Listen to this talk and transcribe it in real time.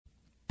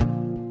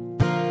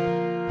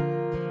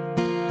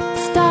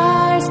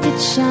stars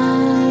could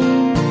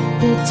shine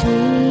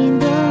between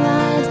the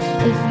lines.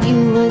 If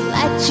you would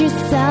let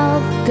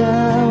yourself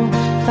go,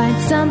 find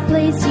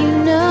someplace you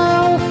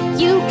know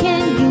you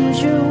can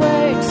use your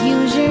words,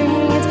 use your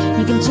hands.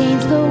 You can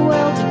change the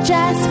world, you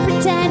just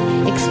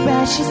pretend.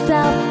 Express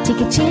yourself,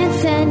 take a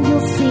chance, and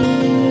you'll see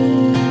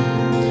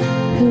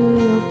who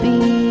you'll be.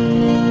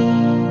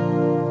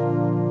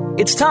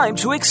 It's time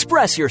to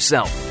express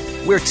yourself,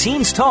 where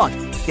teens talk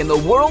and the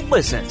world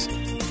listens.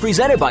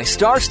 Presented by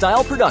Star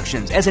Style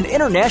Productions as an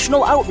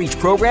international outreach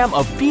program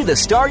of Be the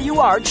Star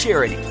You Are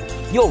charity.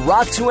 You'll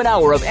rock to an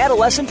hour of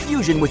adolescent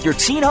fusion with your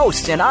teen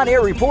hosts and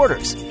on-air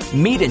reporters.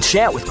 Meet and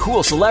chat with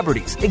cool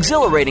celebrities,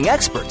 exhilarating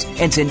experts,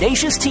 and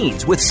tenacious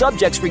teens with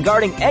subjects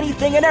regarding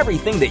anything and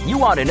everything that you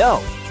want to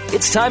know.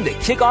 It's time to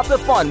kick off the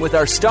fun with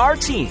our star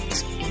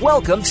teens.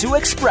 Welcome to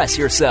Express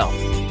Yourself.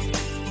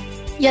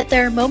 Yet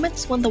there are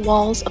moments when the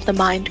walls of the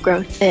mind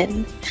grow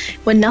thin,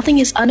 when nothing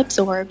is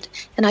unabsorbed,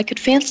 and I could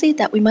fancy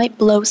that we might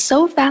blow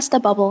so fast a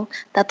bubble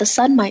that the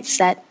sun might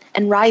set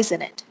and rise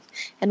in it,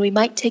 and we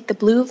might take the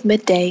blue of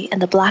midday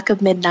and the black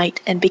of midnight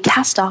and be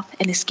cast off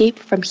and escape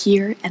from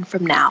here and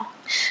from now.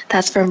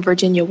 That's from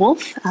Virginia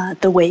Woolf,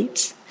 The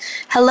Waves.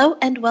 Hello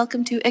and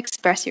welcome to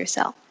Express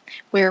Yourself.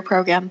 We're a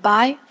program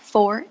by,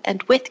 for,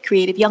 and with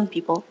creative young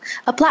people,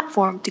 a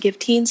platform to give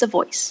teens a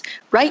voice,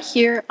 right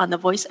here on the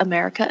Voice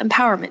America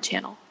Empowerment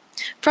Channel.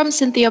 From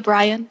Cynthia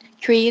Bryan,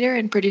 creator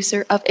and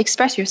producer of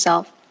Express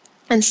Yourself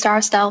and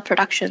Star Style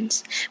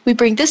Productions, we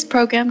bring this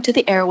program to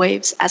the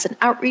airwaves as an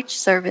outreach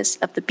service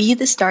of the Be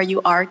the Star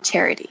You Are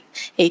charity,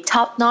 a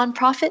top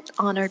nonprofit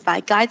honored by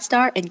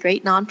GuideStar and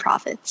great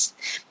nonprofits.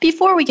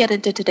 Before we get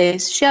into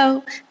today's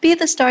show, Be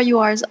the Star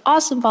You Are's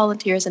awesome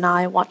volunteers and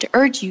I want to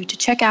urge you to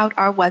check out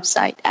our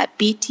website at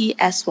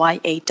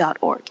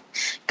btsya.org.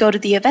 Go to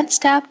the events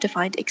tab to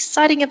find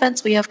exciting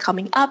events we have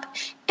coming up,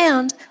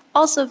 and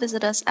also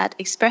visit us at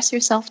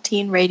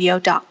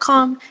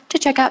expressyourselfteenradio.com to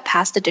check out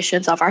past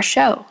editions of our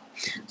show.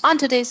 On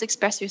today's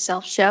Express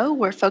Yourself show,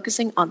 we're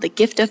focusing on the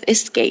gift of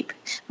escape.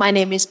 My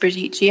name is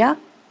Brigitte.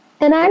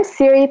 And I'm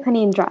Siri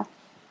Panindra.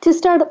 To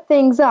start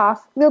things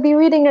off, we'll be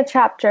reading a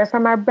chapter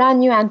from our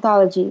brand new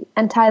anthology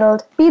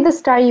entitled Be the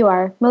Star You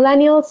Are,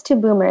 Millennials to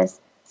Boomers,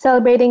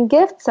 celebrating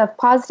gifts of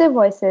positive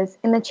voices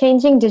in the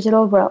changing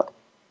digital world.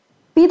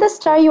 Be the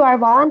Star You Are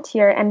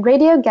volunteer and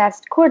radio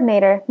guest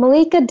coordinator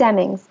Malika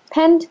Demmings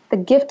penned The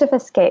Gift of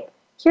Escape.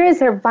 Here is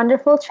her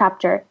wonderful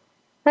chapter.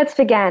 Let's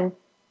begin.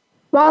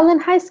 While in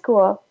high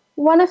school,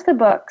 one of the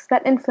books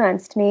that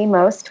influenced me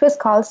most was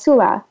called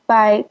Sula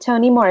by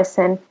Toni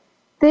Morrison.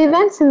 The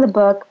events in the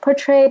book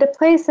portrayed a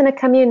place in a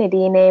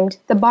community named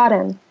The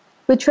Bottom,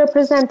 which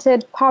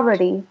represented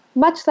poverty,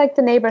 much like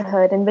the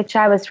neighborhood in which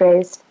I was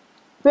raised.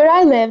 Where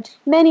I lived,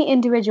 many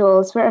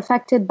individuals were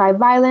affected by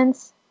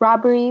violence,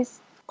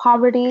 robberies,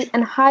 poverty,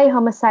 and high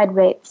homicide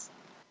rates.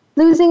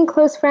 Losing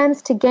close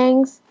friends to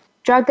gangs,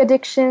 drug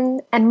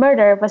addiction, and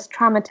murder was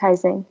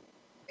traumatizing.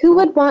 Who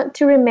would want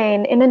to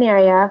remain in an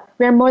area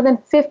where more than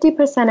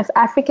 50% of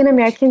African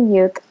American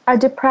youth are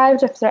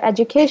deprived of their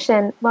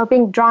education while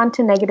being drawn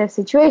to negative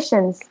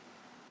situations?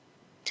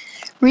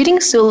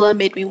 Reading Sula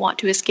made me want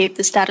to escape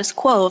the status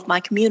quo of my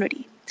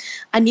community.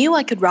 I knew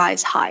I could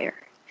rise higher.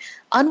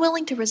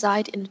 Unwilling to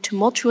reside in a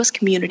tumultuous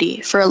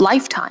community for a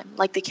lifetime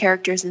like the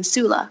characters in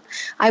Sula,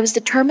 I was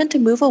determined to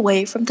move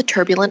away from the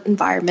turbulent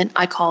environment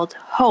I called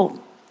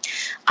home.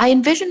 I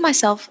envisioned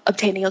myself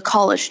obtaining a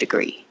college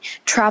degree,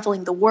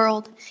 traveling the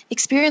world,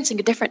 experiencing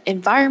a different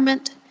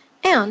environment,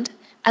 and,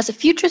 as a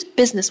future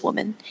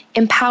businesswoman,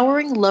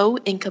 empowering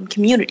low-income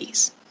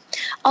communities.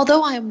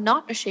 Although I am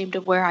not ashamed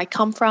of where I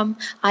come from,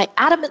 I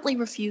adamantly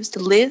refuse to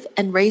live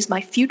and raise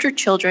my future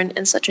children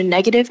in such a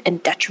negative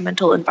and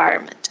detrimental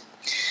environment.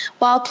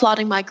 While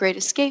plotting my great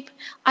escape,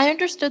 I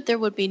understood there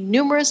would be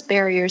numerous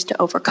barriers to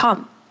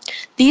overcome.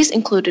 These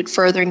included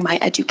furthering my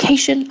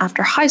education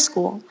after high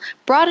school,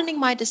 broadening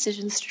my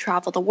decisions to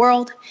travel the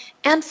world,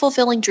 and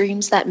fulfilling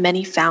dreams that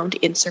many found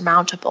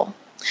insurmountable.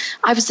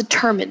 I was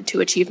determined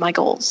to achieve my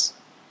goals.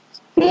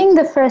 Being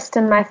the first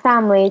in my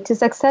family to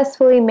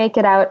successfully make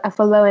it out of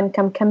a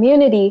low-income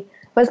community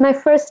was my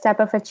first step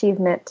of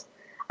achievement.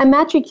 I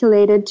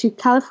matriculated to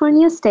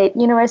California State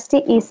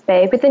University East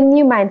Bay with a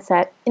new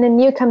mindset in a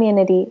new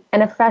community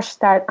and a fresh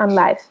start on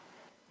life.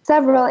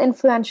 Several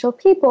influential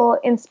people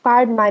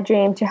inspired my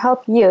dream to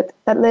help youth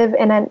that live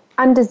in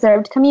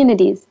undeserved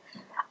communities.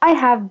 I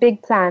have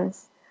big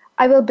plans.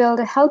 I will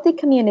build a healthy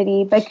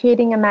community by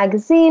creating a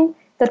magazine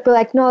that will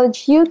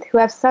acknowledge youth who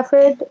have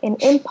suffered in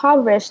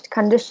impoverished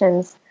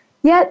conditions,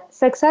 yet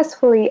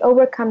successfully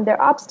overcome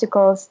their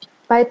obstacles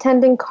by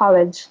attending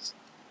college.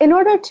 In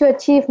order to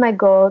achieve my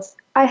goals,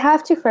 I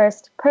have to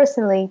first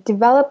personally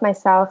develop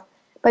myself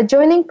by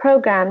joining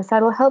programs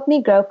that will help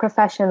me grow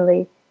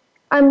professionally.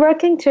 I'm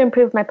working to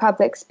improve my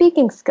public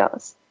speaking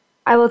skills.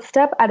 I will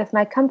step out of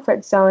my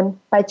comfort zone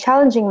by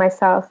challenging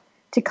myself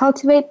to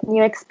cultivate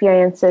new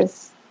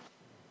experiences.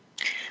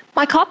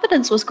 My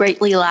confidence was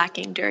greatly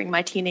lacking during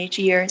my teenage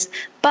years,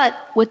 but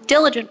with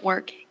diligent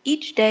work,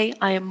 each day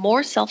I am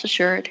more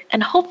self-assured,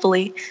 and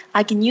hopefully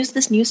I can use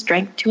this new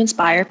strength to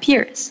inspire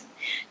peers.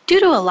 Due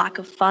to a lack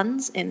of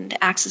funds and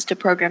access to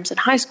programs in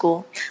high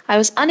school, I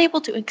was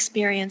unable to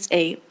experience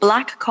a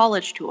Black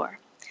college tour.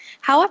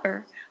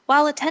 However,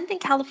 while attending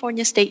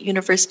California State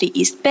University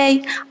East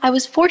Bay, I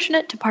was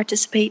fortunate to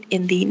participate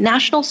in the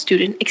National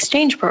Student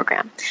Exchange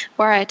Program,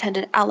 where I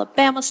attended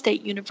Alabama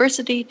State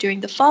University during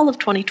the fall of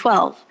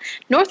 2012,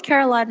 North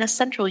Carolina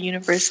Central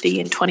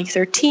University in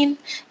 2013,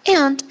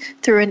 and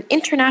through an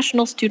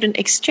international student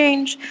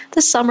exchange,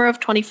 the summer of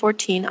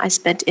 2014 I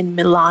spent in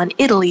Milan,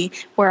 Italy,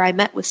 where I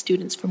met with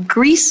students from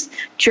Greece,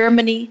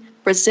 Germany,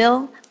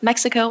 Brazil,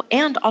 Mexico,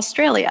 and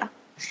Australia.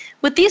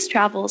 With these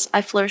travels,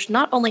 I flourished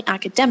not only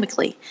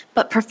academically,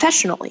 but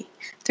professionally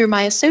through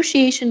my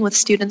association with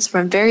students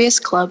from various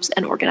clubs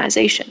and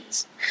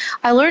organizations.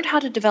 I learned how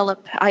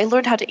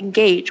to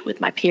engage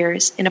with my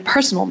peers in a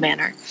personal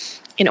manner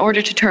in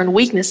order to turn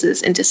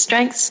weaknesses into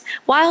strengths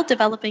while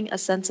developing a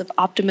sense of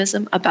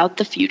optimism about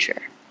the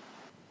future.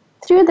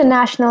 Through the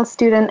National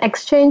Student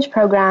Exchange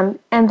Program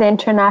and the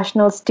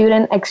International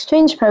Student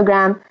Exchange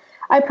Program,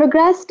 I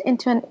progressed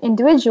into an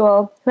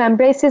individual who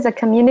embraces a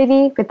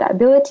community with the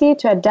ability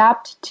to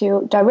adapt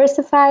to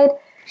diversified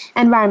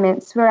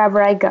environments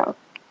wherever I go.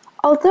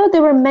 Although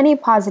there were many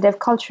positive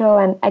cultural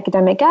and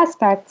academic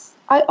aspects,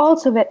 I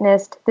also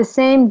witnessed the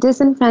same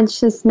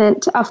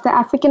disenfranchisement of the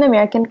African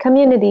American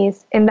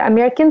communities in the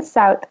American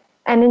South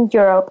and in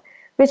Europe,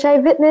 which I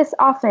witness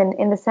often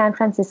in the San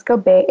Francisco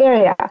Bay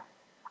Area.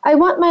 I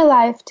want my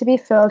life to be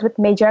filled with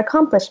major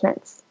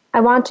accomplishments. I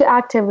want to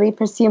actively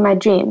pursue my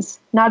dreams,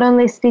 not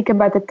only speak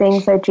about the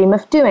things I dream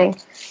of doing.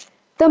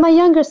 Though my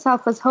younger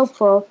self was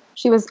hopeful,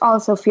 she was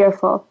also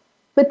fearful.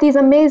 With these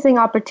amazing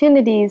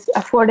opportunities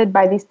afforded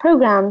by these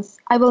programs,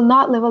 I will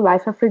not live a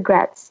life of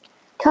regrets.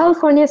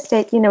 California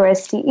State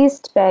University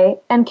East Bay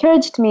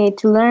encouraged me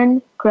to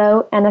learn,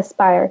 grow, and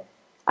aspire.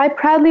 I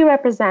proudly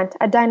represent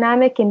a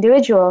dynamic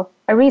individual,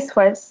 a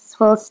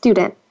resourceful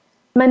student.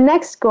 My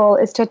next goal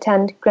is to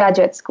attend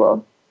graduate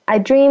school. I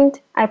dreamed,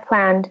 I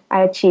planned,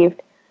 I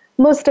achieved.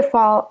 Most of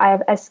all, I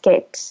have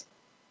escaped.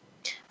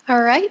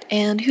 All right,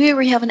 and here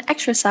we have an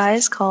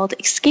exercise called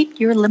Escape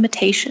Your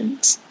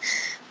Limitations.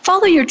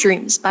 Follow your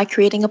dreams by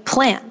creating a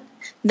plan.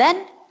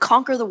 Then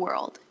conquer the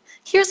world.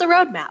 Here's the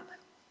roadmap.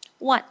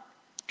 1.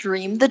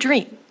 Dream the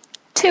dream.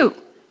 2.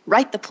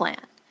 Write the plan.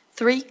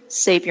 3.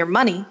 Save your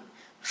money.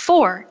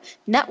 4.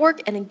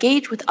 Network and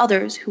engage with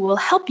others who will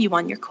help you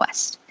on your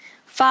quest.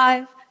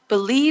 5.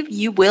 Believe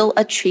you will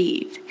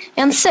achieve.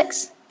 And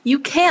 6. You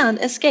can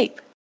escape.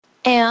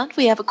 And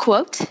we have a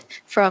quote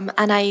from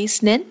Anais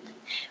Nin.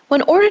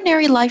 When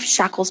ordinary life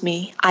shackles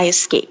me, I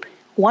escape,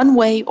 one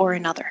way or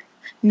another.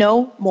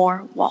 No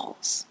more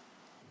walls.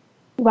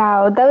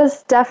 Wow, that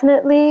was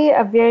definitely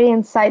a very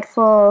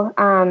insightful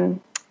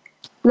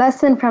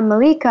lesson from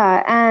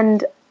Malika.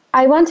 And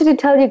I wanted to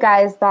tell you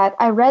guys that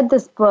I read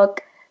this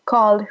book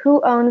called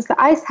Who Owns the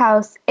Ice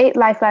House? 8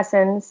 Life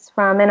Lessons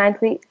from an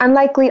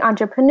Unlikely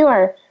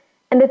Entrepreneur.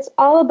 And it's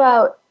all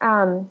about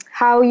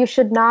how you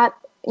should not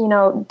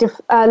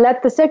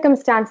let the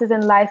circumstances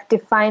in life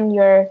define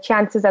your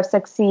chances of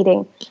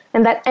succeeding,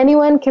 and that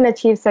anyone can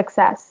achieve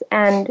success.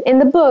 And in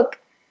the book,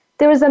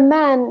 there was a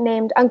man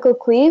named Uncle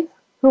Cleve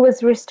who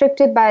was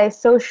restricted by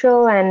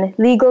social and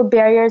legal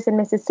barriers in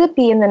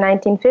Mississippi in the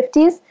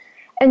 1950s,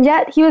 and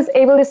yet he was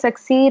able to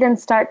succeed and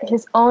start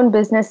his own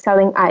business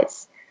selling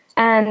ice.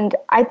 And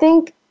I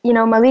think,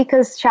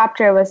 Malika's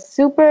chapter was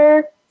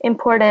super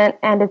important,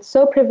 and it's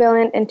so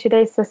prevalent in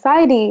today's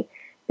society,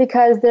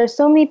 because there's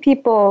so many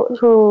people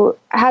who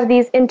have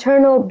these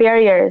internal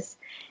barriers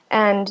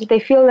and they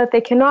feel that they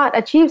cannot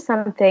achieve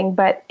something,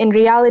 but in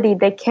reality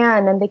they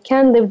can, and they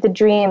can live the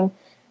dream.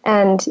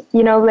 And,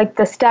 like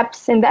the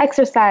steps in the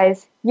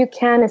exercise, you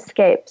can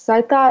escape. So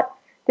I thought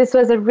this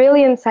was a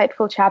really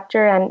insightful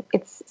chapter, and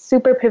it's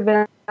super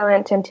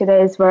prevalent in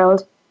today's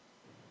world.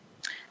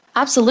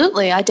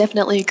 Absolutely. I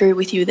definitely agree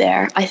with you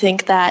there. I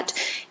think that,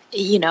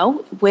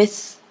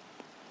 with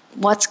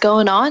what's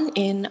going on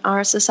in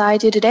our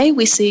society today,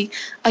 we see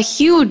a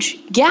huge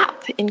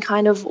gap in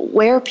kind of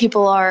where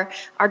people are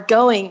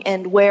going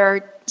and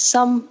where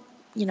some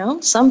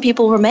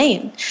people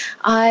remain.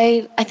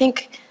 I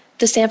think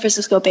the San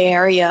Francisco Bay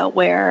Area,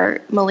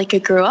 where Malika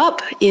grew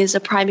up, is a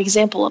prime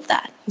example of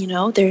that.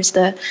 There's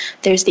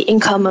the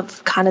income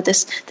of kind of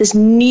this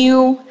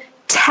new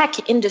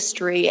tech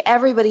industry.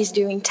 Everybody's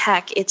doing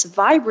tech. It's a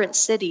vibrant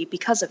city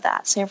because of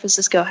that. San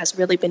Francisco has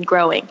really been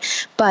growing,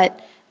 but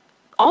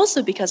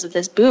also because of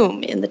this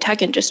boom in the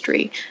tech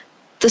industry,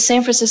 the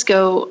San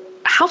Francisco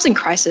housing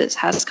crisis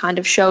has kind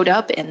of showed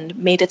up and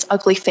made its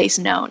ugly face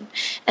known.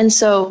 And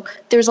so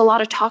there's a lot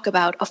of talk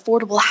about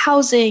affordable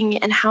housing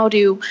and how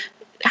to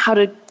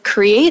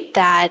create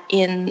that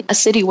in a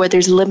city where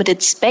there's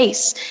limited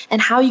space,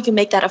 and how you can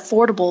make that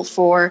affordable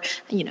for,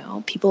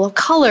 people of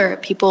color,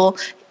 people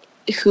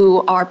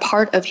who are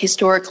part of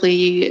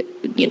historically,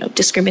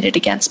 discriminated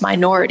against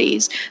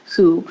minorities,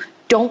 who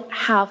don't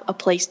have a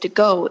place to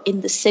go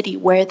in the city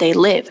where they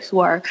live, who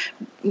are,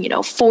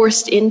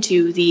 forced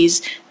into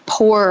these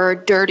poorer,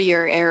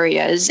 dirtier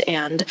areas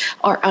and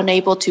are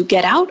unable to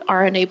get out,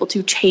 are unable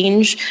to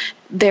change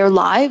their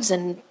lives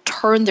and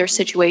turn their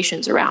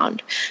situations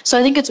around. So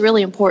I think it's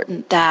really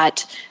important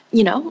that,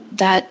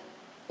 that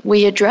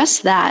we address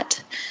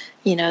that.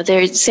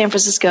 San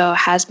Francisco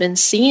has been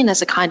seen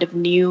as a kind of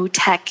new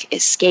tech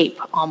escape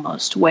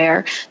almost,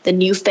 where the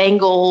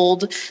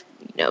newfangled,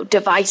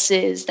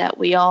 devices that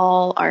we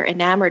all are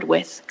enamored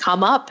with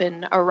come up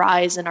and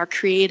arise and are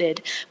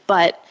created.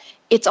 But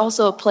it's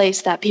also a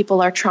place that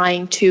people are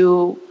trying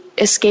to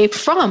escape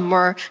from,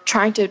 or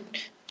trying to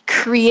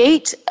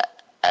create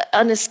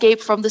an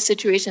escape from the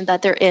situation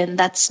that they're in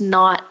that's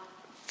not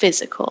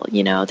physical.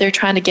 They're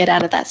trying to get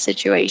out of that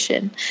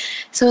situation.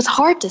 So it's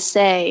hard to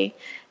say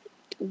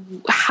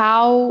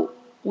how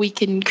we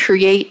can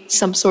create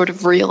some sort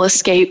of real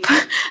escape,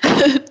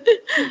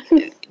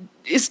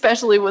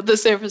 especially with the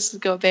San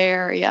Francisco Bay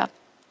Area.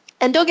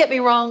 And don't get me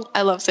wrong,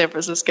 I love San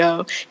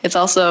Francisco. It's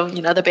also,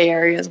 the Bay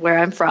Area is where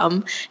I'm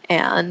from.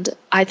 And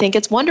I think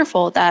it's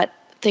wonderful that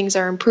things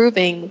are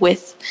improving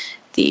with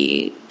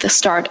the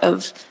start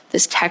of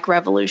this tech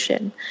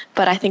revolution.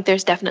 But I think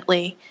there's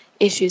definitely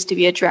issues to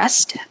be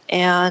addressed.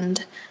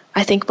 And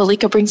I think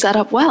Malika brings that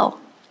up well.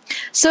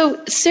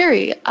 So,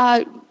 Siri,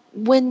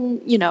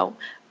 when,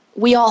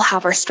 we all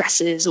have our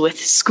stresses with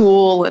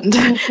school and,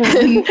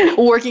 and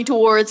working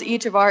towards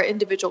each of our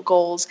individual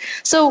goals.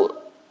 So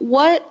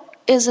what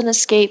is an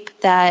escape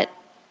that,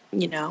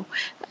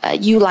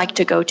 you like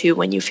to go to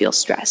when you feel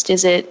stressed?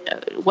 Is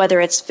it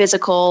whether it's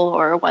physical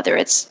or whether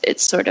it's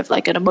sort of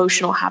like an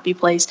emotional happy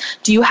place?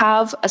 Do you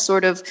have a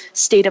sort of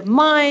state of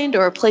mind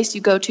or a place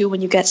you go to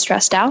when you get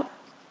stressed out?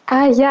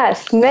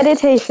 Yes,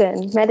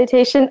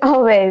 meditation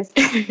always.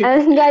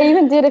 And I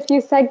even did a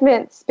few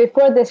segments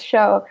before this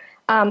show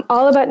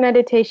all about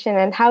meditation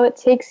and how it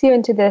takes you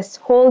into this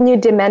whole new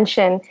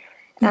dimension,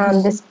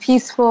 this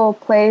peaceful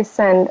place.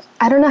 And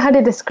I don't know how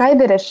to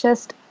describe it.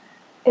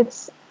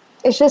 It's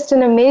just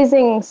an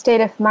amazing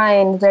state of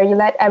mind where you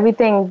let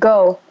everything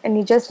go and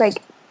you just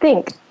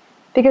think.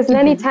 Because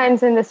many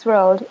times in this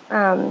world,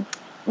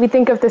 we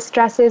think of the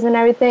stresses and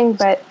everything,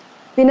 but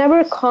we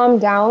never calm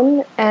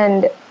down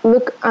and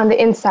look on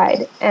the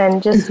inside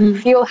and just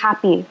feel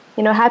happy.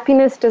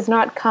 Happiness does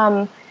not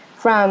come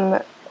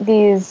from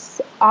these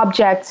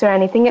objects or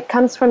anything. It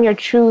comes from your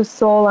true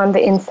soul on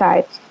the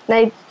inside.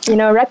 And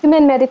I,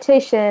 recommend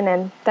meditation,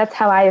 and that's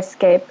how I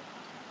escape.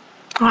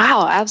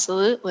 Wow,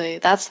 absolutely.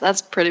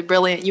 That's pretty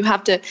brilliant. You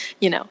have to,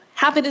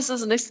 happiness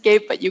is an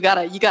escape, but you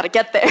gotta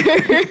get there.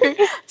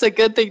 It's a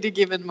good thing to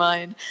keep in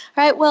mind.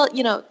 All right. Well,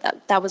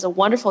 that was a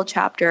wonderful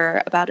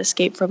chapter about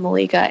escape from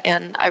Malika,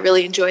 and I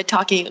really enjoyed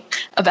talking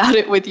about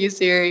it with you,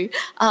 Siri.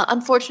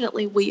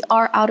 Unfortunately, we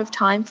are out of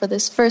time for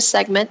this first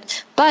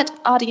segment, but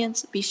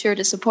audience, be sure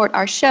to support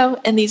our show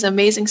and these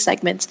amazing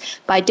segments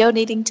by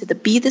donating to the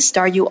Be the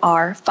Star You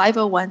Are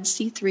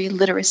 501c3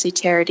 literacy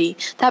charity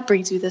that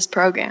brings you this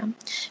program.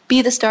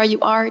 Be the Star You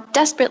Are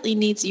desperately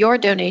needs your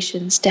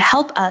donations to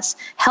help us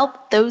help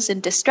those in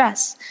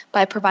distress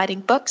by providing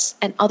books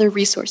and other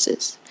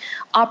resources.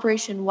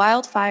 Operation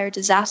Wildfire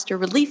Disaster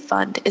Relief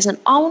Fund is an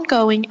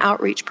ongoing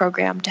outreach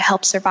program to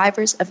help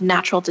survivors of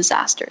natural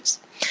disasters.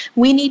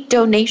 We need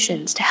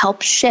donations to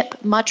help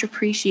ship much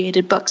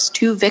appreciated books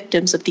to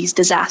victims of these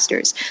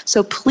disasters,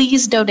 so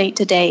please donate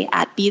today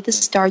at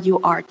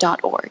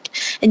bethestarur.org.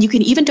 And you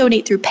can even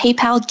donate through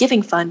PayPal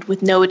Giving Fund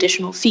with no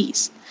additional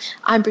fees.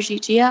 I'm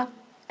Brigitte Gia.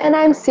 And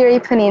I'm Siri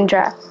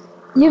Panindra.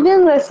 You've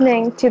been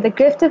listening to The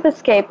Gift of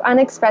Escape on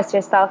Express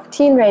Yourself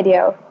Teen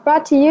Radio,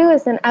 brought to you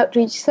as an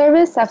outreach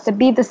service of the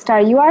Be the Star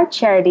You Are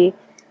charity.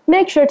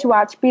 Make sure to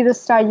watch Be the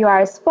Star You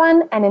Are's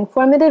fun and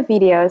informative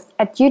videos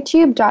at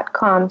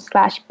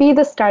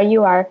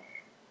youtube.com/BeTheStarYouAre.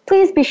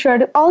 Please be sure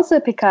to also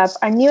pick up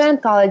our new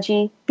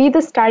anthology, Be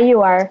the Star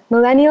You Are,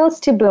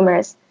 Millennials to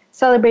Boomers,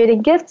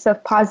 celebrating gifts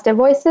of positive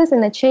voices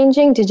in a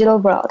changing digital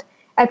world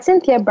at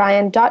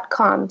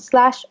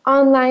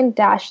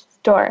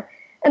cynthiabryan.com/online-store.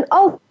 And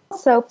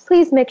also,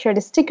 please make sure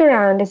to stick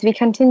around as we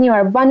continue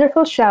our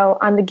wonderful show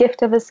on The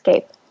Gift of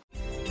Escape.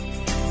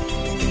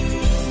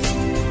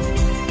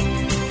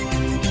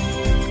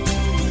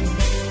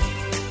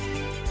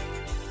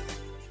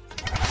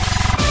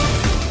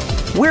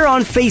 We're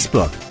on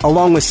Facebook,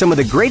 along with some of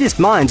the greatest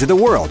minds of the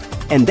world,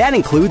 and that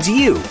includes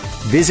you.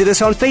 Visit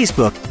us on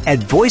Facebook at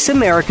Voice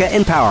America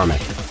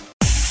Empowerment.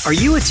 Are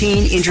you a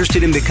teen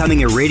interested in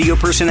becoming a radio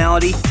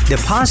personality?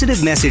 The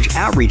Positive Message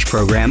Outreach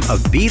Program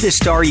of Be the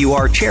Star You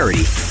Are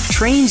charity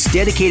trains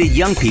dedicated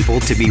young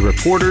people to be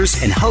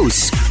reporters and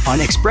hosts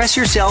on Express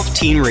Yourself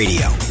Teen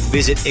Radio.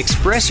 Visit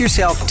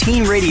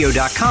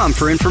expressyourselfteenradio.com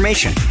for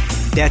information.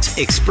 That's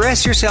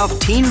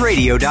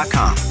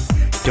expressyourselfteenradio.com.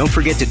 Don't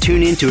forget to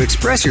tune in to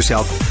Express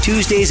Yourself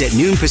Tuesdays at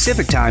noon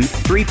Pacific Time,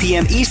 3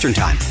 p.m. Eastern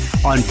Time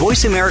on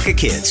Voice America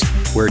Kids,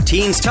 where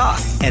teens talk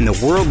and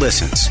the world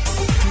listens.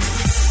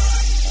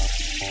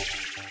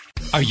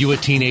 Are you a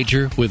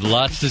teenager with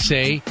lots to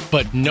say,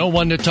 but no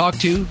one to talk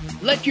to?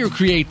 Let your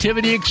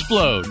creativity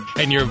explode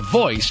and your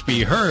voice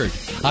be heard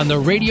on the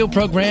radio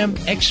program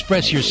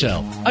Express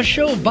Yourself, a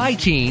show by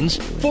teens,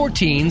 for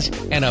teens,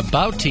 and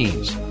about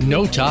teens.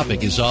 No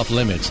topic is off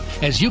limits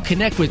as you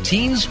connect with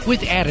teens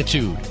with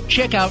attitude.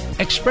 Check out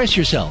Express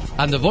Yourself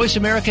on the Voice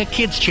America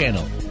Kids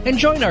channel and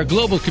join our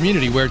global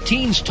community where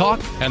teens talk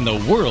and the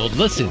world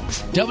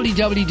listens.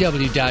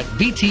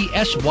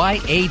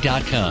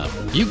 www.btsya.com.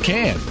 You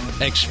can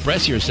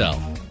express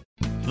yourself.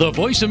 The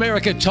Voice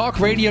America Talk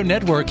Radio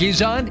Network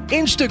is on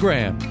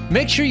Instagram.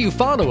 Make sure you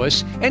follow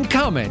us and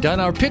comment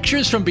on our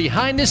pictures from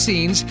behind the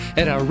scenes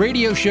at our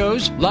radio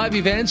shows, live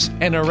events,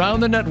 and around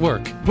the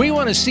network. We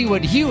want to see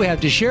what you have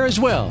to share as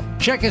well.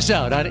 Check us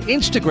out on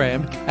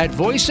Instagram at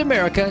Voice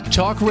America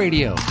Talk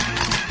Radio.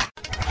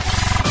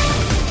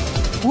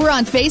 We're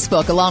on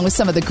Facebook along with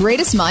some of the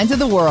greatest minds of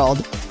the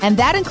world, and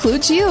that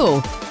includes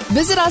you.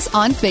 Visit us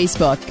on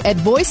Facebook at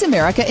Voice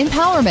America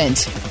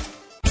Empowerment.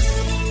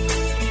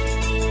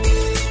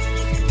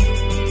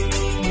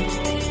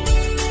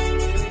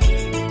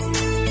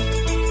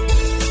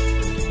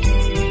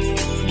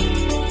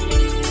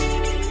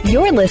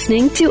 You're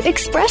listening to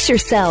Express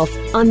Yourself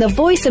on the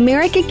Voice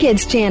America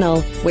Kids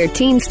channel, where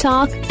teens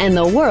talk and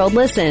the world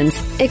listens.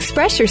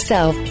 Express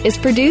Yourself is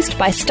produced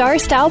by Star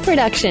Style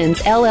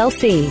Productions,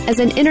 LLC, as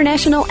an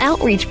international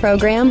outreach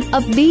program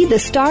of Be the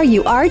Star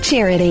You Are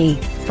charity.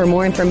 For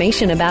more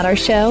information about our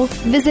show,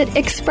 visit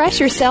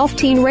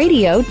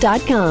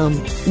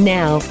ExpressYourselfTeenRadio.com.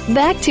 Now,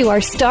 back to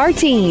our star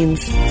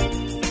teens.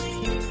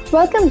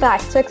 Welcome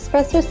back to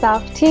Express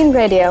Yourself Teen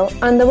Radio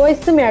on the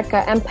Voice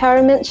America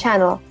Empowerment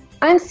channel.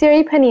 I'm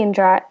Siri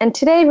Panindra, and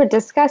today we're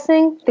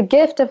discussing the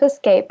gift of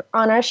escape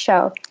on our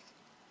show.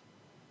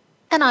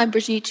 And I'm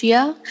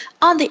Brigitte.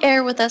 On the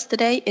air with us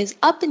today is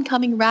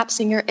up-and-coming rap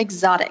singer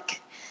ExXxoticc.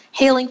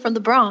 Hailing from the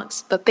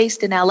Bronx, but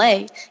based in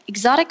LA,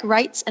 ExXxoticc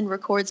writes and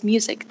records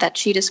music that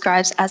she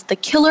describes as the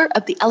killer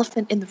of the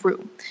elephant in the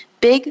room.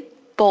 Big,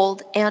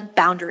 bold, and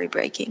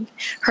boundary-breaking.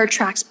 Her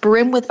tracks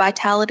brim with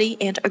vitality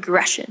and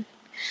aggression.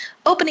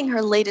 Opening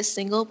her latest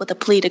single with a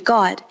plea to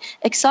God,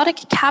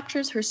 ExXxoticc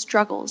captures her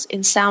struggles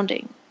in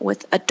sounding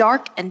with a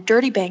dark and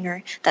dirty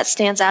banger that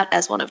stands out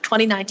as one of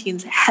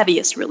 2019's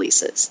heaviest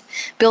releases.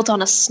 Built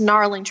on a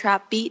snarling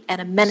trap beat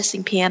and a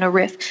menacing piano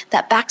riff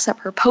that backs up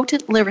her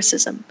potent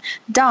lyricism,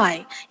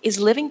 Die is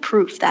living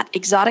proof that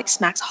ExXxoticc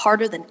smacks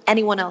harder than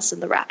anyone else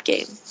in the rap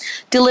game.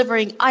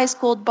 Delivering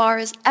ice-cold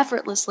bars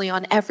effortlessly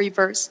on every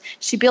verse,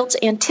 she builds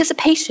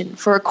anticipation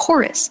for a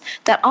chorus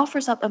that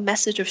offers up a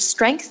message of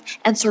strength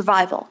and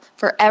survival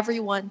for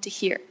everyone to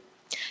hear.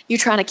 You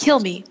trying to kill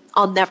me,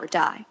 I'll never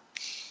die.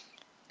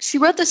 She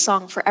wrote this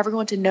song for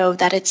everyone to know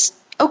that it's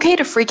okay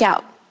to freak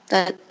out,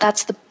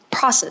 that's the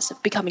process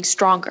of becoming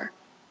stronger.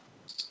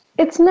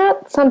 It's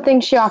not something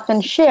she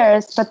often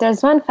shares, but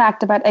there's one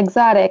fact about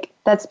ExXxoticc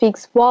that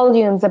speaks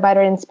volumes about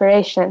her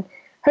inspiration.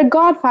 Her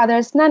godfather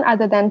is none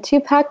other than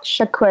Tupac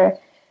Shakur.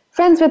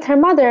 Friends with her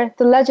mother,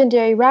 the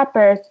legendary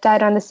rapper,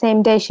 died on the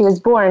same day she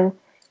was born.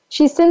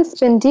 She's since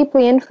been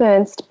deeply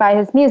influenced by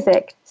his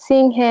music,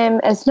 seeing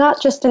him as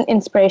not just an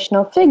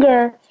inspirational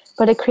figure,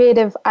 but a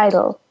creative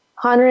idol,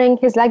 honoring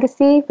his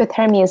legacy with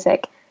her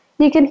music.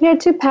 You can hear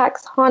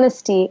Tupac's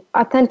honesty,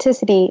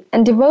 authenticity,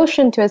 and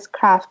devotion to his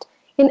craft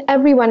in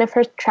every one of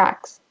her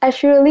tracks, as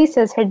she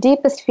releases her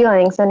deepest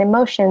feelings and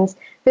emotions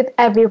with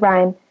every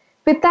rhyme.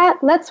 With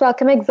that, let's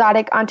welcome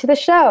ExXxoticc onto the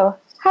show.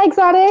 Hi,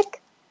 ExXxoticc.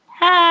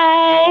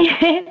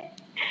 Hi.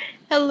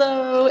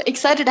 Hello.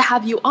 Excited to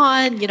have you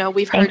on.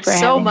 We've heard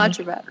so much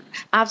about it.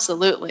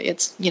 Absolutely.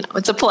 It's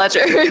a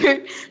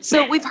pleasure.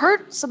 So we've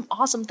heard some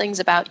awesome things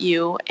about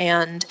you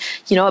and,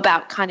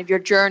 about kind of your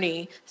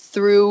journey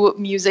through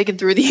music and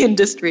through the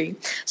industry.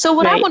 So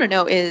what I want to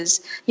know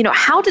is,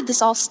 how did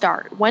this all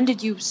start? When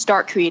did you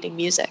start creating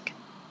music?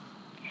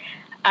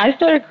 I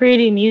started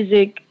creating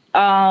music,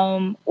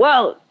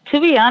 to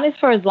be honest,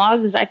 for as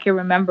long as I can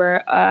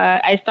remember.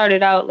 I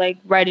started out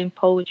writing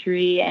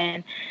poetry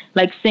and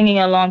singing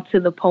along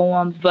to the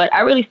poems, but I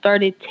really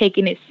started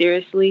taking it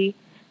seriously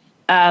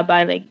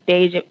by the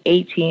age of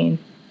 18.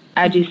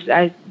 I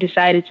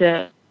decided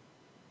to,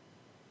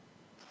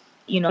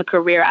 a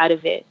career out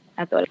of it.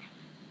 I thought.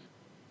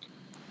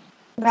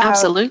 Wow.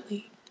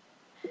 Absolutely.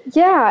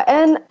 Yeah,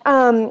 and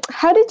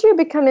how did you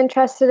become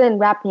interested in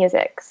rap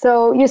music?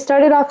 So you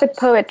started off with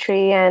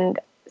poetry, and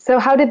so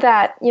how did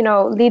that,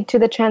 lead to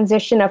the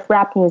transition of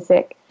rap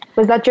music?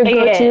 Was that your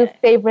go-to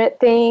favorite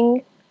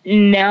thing?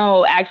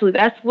 No, actually,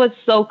 that's what's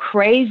so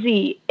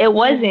crazy. It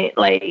wasn't.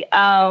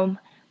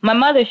 My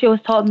mother, she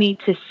always taught me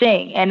to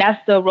sing, and that's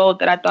the road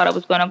that I thought I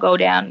was going to go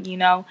down,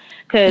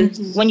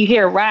 because when you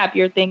hear rap,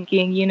 you're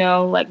thinking,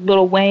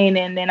 Lil Wayne,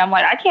 and then I'm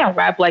like, I can't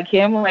rap like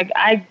him.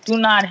 I do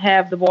not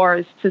have the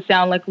bars to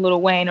sound like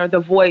Lil Wayne or the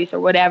voice or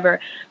whatever.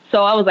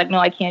 So I was like, no,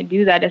 I can't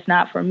do that. It's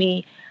not for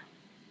me.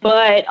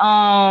 But,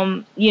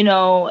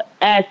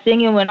 as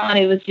singing went on,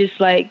 it was just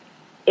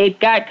it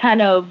got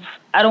kind of,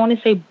 I don't want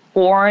to say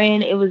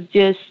boring. It was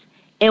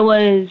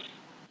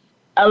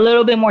a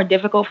little bit more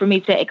difficult for me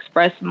to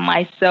express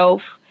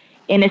myself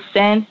in a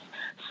sense.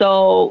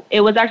 So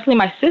it was actually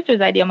my sister's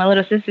idea. My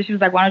little sister, she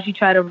was like, why don't you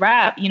try to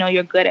rap? You know,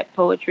 you're good at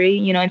poetry.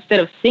 You know, instead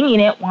of singing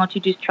it, why don't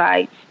you just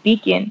try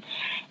speaking?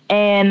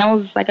 And I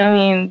was like, I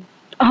mean,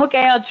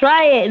 okay, I'll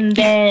try it. And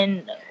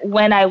then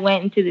when I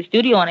went into the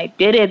studio and I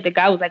did it, the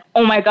guy was like,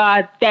 oh, my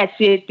God, that's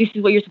it. This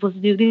is what you're supposed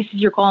to do. This is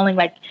your calling.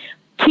 Like,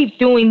 keep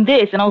doing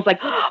this. And I was like,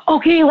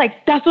 okay,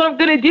 like, that's what I'm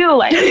going to do.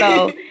 Like,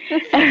 so,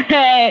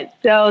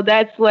 so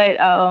that's what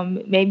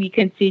made me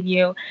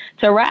continue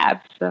to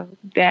rap. So,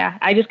 yeah,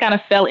 I just kind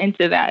of fell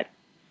into that.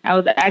 I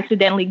was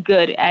accidentally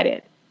good at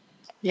it.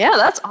 Yeah,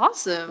 that's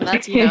awesome.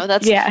 That's, you know,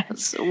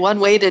 that's one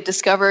way to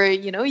discover,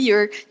 you know,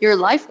 your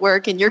life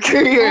work and your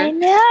career. I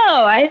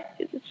know.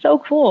 It's so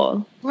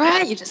cool.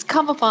 Right. You just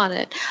come upon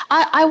it.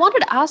 I wanted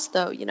to ask,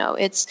 though, you know,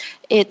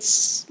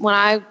 it's when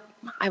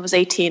I was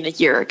 18 a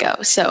year ago,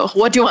 so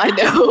what do I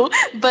know?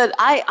 But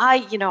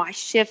I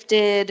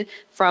shifted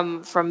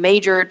from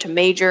major to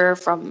major,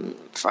 from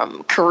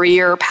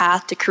career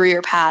path to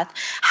career path.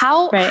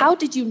 How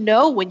did you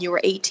know when you were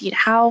 18?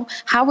 How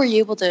were you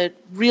able to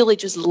really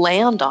just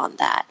land on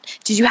that?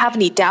 Did you have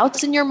any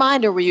doubts in your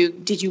mind, or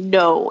did you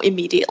know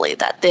immediately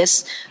that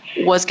this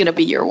was going to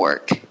be your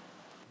work?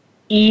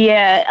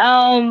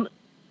 Yeah.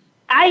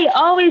 I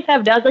always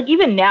have doubts, like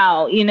even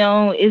now, you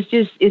know,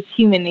 it's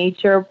human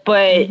nature.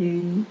 But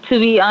to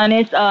be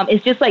honest,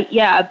 it's just like,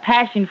 a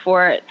passion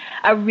for it.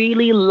 I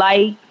really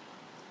like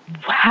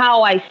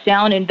how I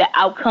sound and the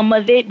outcome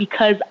of it,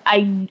 because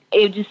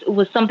it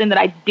was something that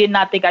I did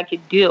not think I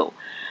could do.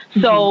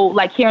 So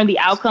like hearing the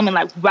outcome and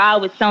like,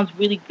 wow, it sounds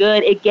really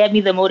good. It gave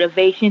me the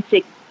motivation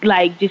to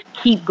like just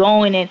keep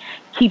going and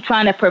keep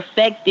trying to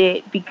perfect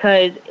it,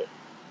 because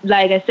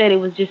like I said, it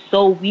was just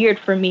so weird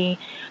for me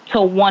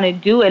to want to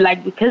do it,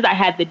 like, because I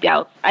had the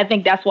doubts. I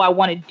think that's why I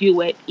want to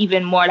do it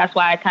even more. That's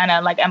why I kind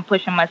of like, I'm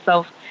pushing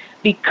myself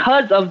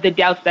because of the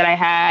doubts that I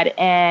had.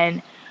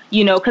 And,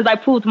 you know, because I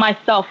proved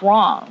myself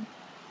wrong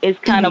is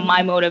kind of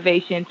my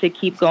motivation to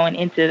keep going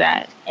into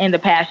that, and the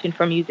passion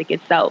for music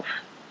itself.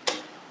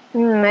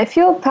 I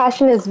feel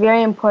passion is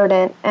very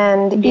important.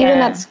 And even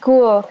at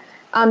school,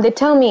 they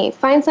tell me,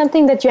 find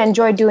something that you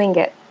enjoy doing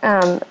it.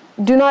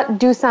 Do not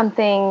do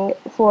something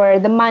for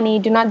the money.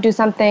 Do not do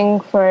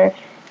something for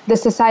the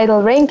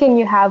societal ranking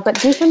you have, but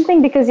do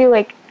something because you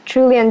like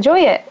truly enjoy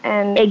it.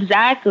 And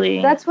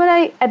exactly, that's what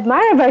I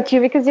admire about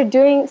you, because you're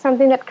doing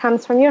something that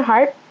comes from your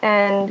heart,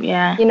 and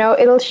you know,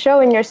 it'll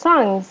show in your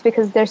songs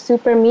because they're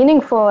super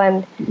meaningful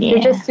and you're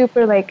just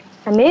super like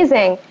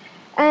amazing.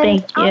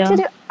 And I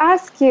wanted to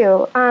ask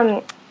you,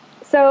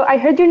 so I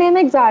heard your name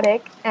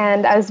ExXxoticc,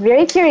 and I was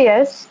very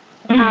curious.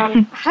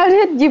 How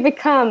did you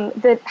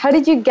how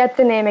did you get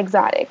the name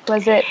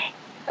ExXxoticc?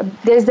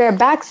 Is there a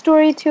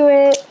backstory to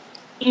it?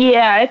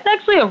 Yeah, it's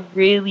actually a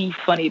really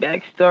funny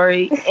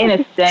backstory in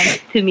a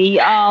sense to me.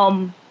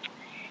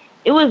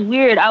 It was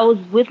weird. I was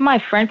with my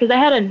friend because I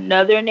had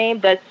another name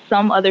that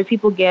some other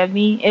people gave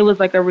me. It was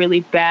like a really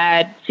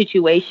bad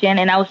situation,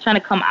 and I was trying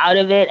to come out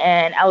of it,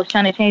 and I was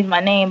trying to change my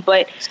name.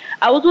 But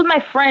I was with my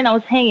friend. I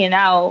was hanging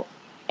out,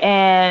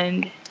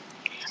 and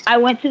I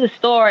went to the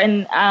store,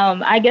 and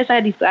I guess I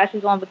had these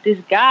glasses on, but this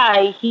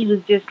guy, he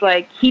was just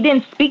like, he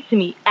didn't speak to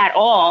me at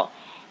all.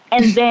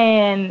 And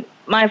then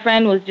my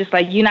friend was just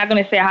like, you're not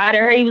going to say hi to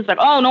her? He was like,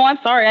 oh, no, I'm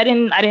sorry. I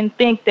didn't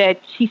think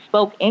that she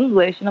spoke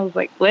English. And I was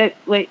like,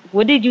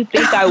 what did you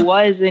think I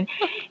was? And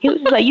he was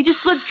just like, you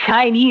just look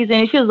Chinese.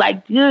 And she was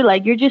like, dude,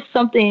 like, you're just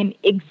something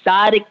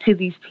exotic to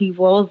these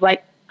people. I was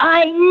like,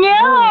 I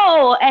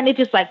know. And it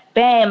just like,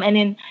 bam. And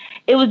then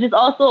it was just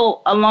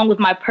also along with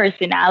my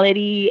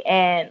personality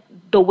and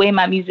the way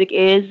my music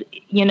is,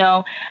 you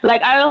know.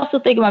 Like, I also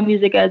think of my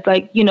music as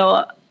like, you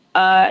know,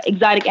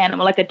 exotic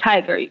animal, like a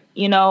tiger,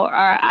 you know, or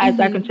as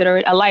I consider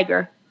it, a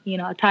liger, you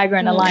know, a tiger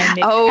and a lion.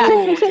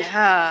 Oh,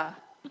 yeah.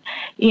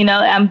 You know,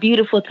 I'm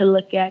beautiful to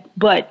look at,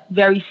 but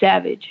very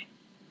savage.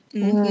 So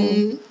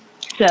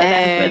that's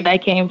where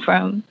that came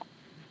from.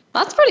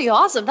 That's pretty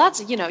awesome.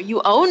 That's, you know,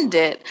 you owned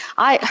it.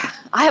 I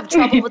have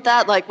trouble with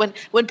that. Like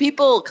when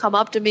people come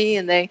up to me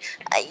and they,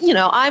 you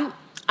know, I'm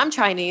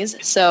Chinese,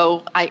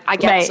 so I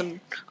get some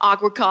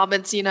awkward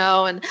comments, you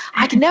know, and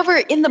I could never,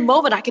 in the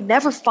moment, I could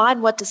never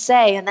find what to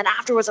say. And then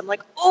afterwards, I'm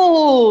like,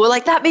 oh,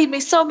 like that made me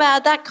so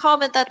mad. That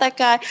comment that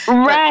guy.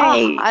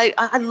 Right.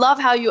 But, I love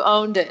how you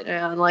owned it.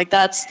 And like,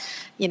 that's,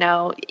 you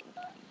know,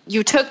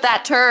 you took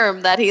that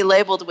term that he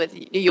labeled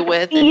you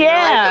with. And you're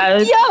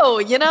like, yo,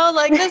 you know,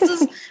 like this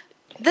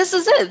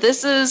is it.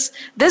 This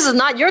is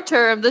not your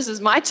term. This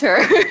is my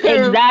term.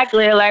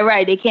 Exactly. Like,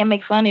 right. They can't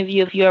make fun of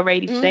you if you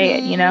already say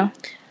it, you know?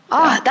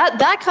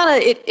 That kind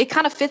of it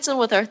kind of fits in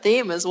with our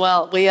theme as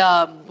well.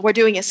 We're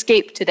doing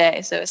escape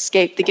today, so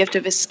escape, the gift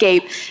of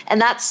escape,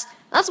 and that's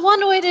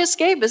one way to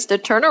escape, is to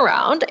turn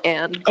around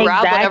and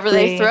grab whatever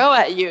they throw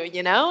at you,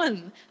 you know,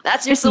 and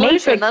that's your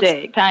solution. Matrix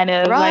it, kind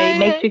of like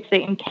matrix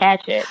it and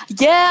catch it.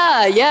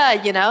 Yeah,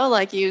 you know,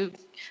 like you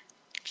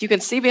can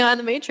see behind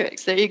the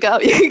matrix. There you go.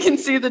 You can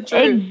see the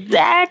truth.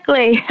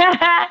 Exactly.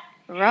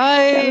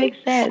 Right. That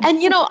makes sense.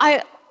 And you know,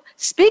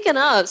 Speaking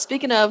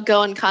of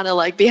going kind of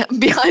like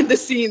behind the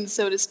scenes,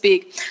 so to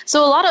speak.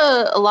 So a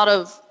lot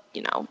of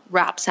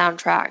rap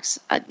soundtracks,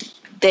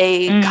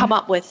 they come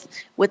up with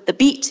the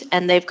beat,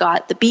 and they've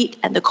got the beat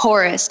and the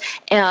chorus,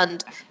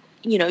 and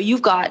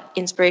you've got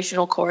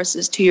inspirational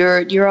choruses to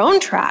your own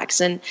tracks.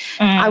 And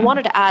I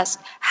wanted to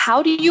ask,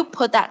 how do you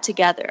put that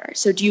together?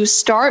 So do you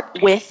start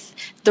with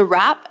the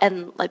rap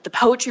and like the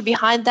poetry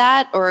behind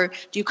that, or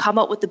do you come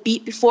up with the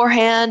beat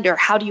beforehand, or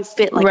how do you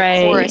fit like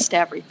a chorus to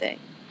everything?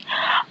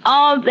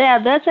 Yeah,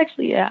 that's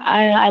actually,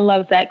 I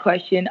love that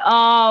question.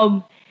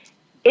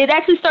 It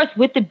actually starts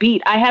with the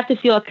beat. I have to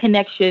feel a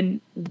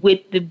connection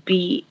with the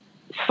beat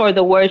for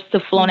the words to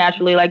flow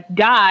naturally. Like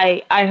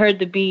Die, I heard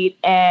the beat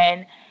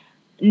and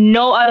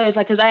no others,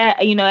 like, cause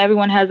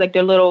everyone has like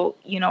their little,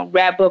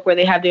 rap book where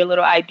they have their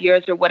little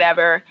ideas or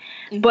whatever,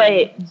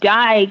 but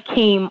Die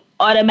came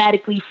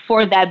automatically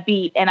for that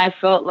beat. And I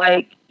felt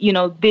like,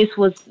 this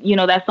was,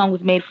 that song was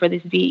made for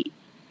this beat.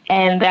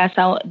 And that's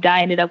how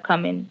Die ended up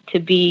coming to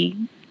be.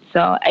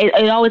 So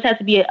it always has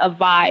to be a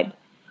vibe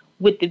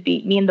with the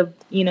beat. Me and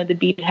the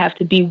beat have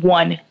to be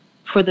one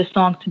for the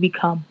song to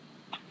become.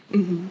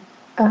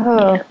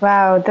 Oh,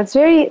 wow. That's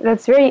very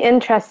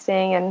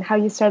interesting, and how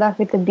you start off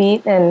with the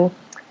beat. And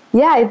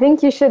yeah, I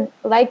think you should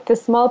like the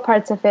small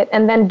parts of it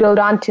and then build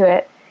onto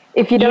it.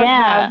 If you don't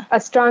have a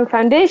strong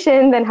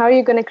foundation, then how are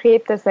you going to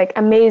create this like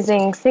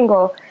amazing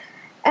single?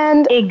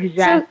 And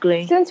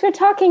exactly. So, since we're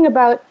talking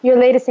about your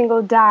latest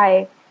single,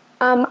 Die,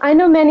 I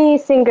know many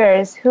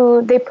singers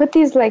who they put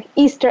these like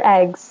Easter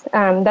eggs.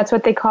 That's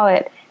what they call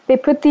it. They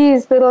put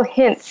these little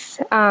hints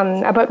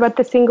about what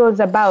the single is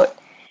about.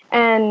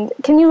 And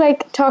can you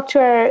like talk to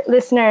our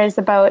listeners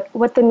about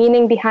what the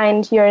meaning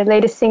behind your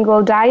latest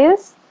single, Die,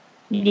 is?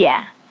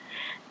 Yeah.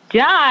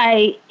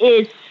 Die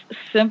is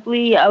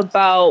simply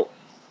about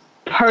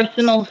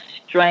personal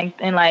strength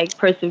and like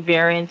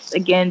perseverance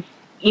against,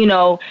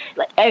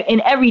 like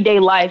in everyday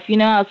life. You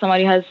know how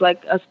somebody has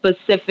like a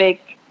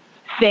specific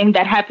thing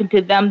that happened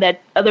to them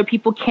that other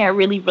people can't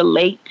really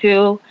relate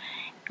to.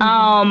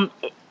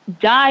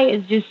 Die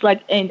is just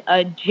like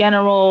a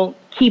general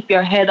keep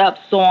your head up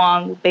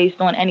song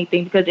based on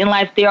anything, because in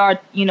life there are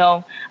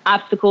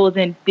obstacles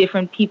and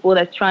different people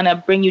that's trying to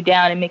bring you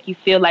down and make you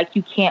feel like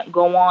you can't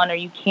go on or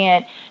you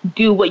can't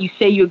do what you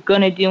say you're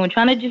gonna do, and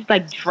trying to just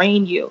like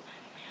drain you.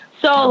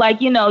 So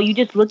like you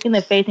just look in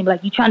the face and be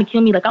like, you trying to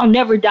kill me, like I'll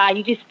never die.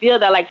 You just feel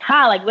that like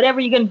like whatever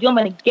you're gonna do, I'm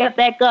gonna get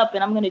back up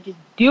and I'm gonna just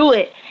do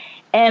it.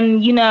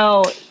 And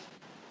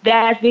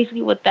that's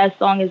basically what that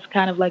song is,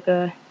 kind of like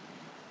a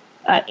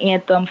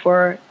anthem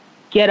for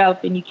get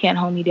up and you can't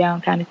hold me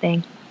down kind of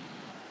thing.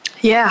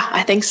 Yeah,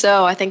 I think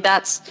so. I think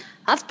that's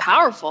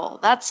powerful.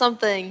 That's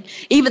something,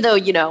 even though,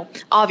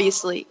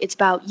 obviously it's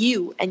about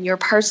you and your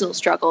personal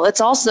struggle, it's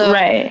also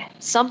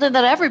something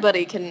that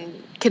everybody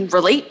can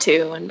relate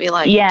to and be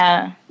like,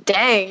 yeah,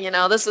 dang,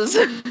 this is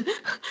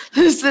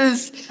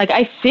like,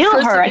 I feel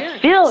her.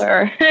 Right?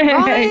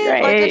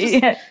 Like,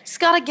 I just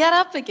gotta get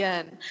up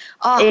again.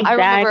 Exactly. I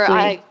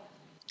remember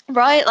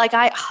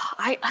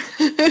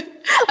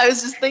I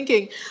was just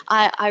thinking,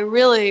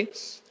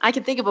 I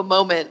can think of a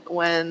moment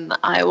when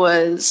I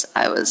was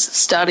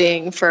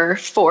studying for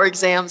 4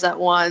 exams at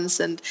once,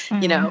 and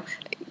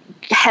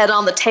head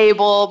on the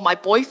table. My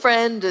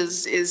boyfriend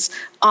is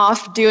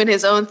off doing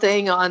his own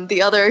thing on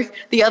the other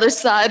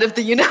side of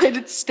the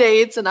United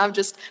States, and I'm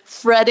just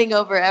fretting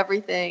over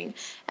everything.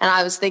 And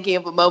I was thinking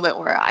of a moment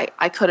where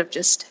I could have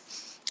just,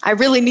 I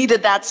really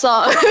needed that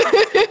song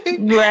to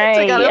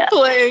kind of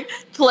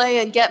play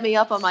and get me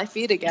up on my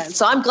feet again.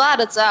 So I'm glad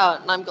it's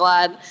out, and I'm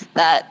glad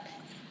that,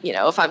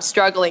 if I'm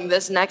struggling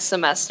this next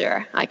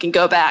semester, I can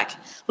go back,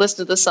 listen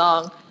to the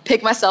song,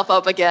 pick myself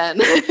up again,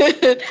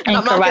 and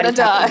I'm not going to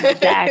die.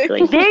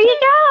 Exactly. There you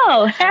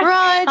go.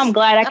 Right. I'm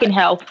glad I can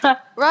help.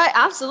 Right.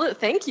 Absolutely.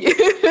 Thank you.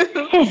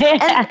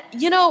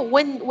 And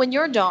when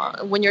you're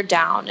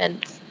down,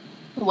 and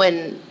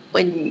when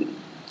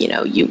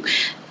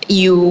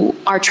you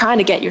are trying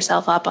to get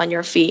yourself up on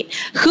your feet,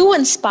 who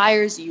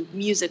inspires you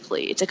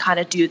musically to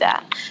kind of do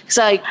that?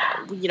 Because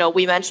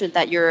we mentioned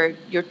that you're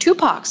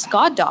Tupac's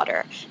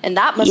goddaughter, and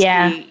that must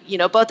be,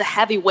 both a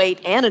heavyweight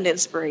and an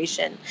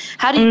inspiration.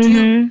 How do you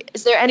do?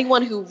 Is there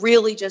anyone who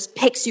really just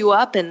picks you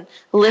up and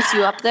lifts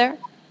you up there?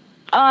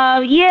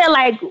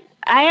 Like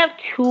I have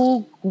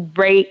 2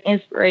 great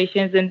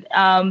inspirations, and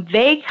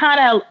they kind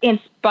of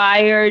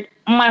inspired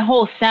my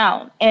whole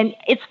sound. And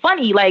it's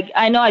funny, like,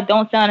 I know I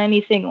don't sound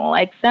anything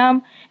like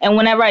them, and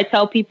whenever I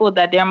tell people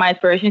that they're my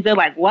inspirations, they're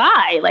like,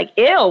 why? Like,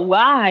 ew,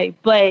 why?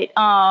 But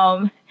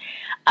I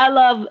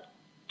love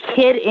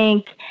Kid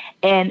Ink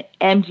and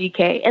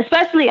MGK,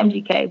 especially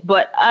MGK,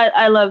 but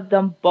I love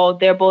them both.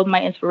 They're both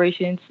my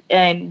inspirations.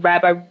 And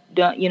rap, I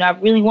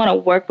really want to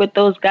work with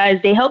those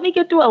guys. They help me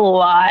get through a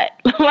lot,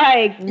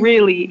 like,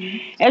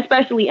 really,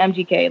 especially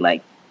MGK,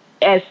 like,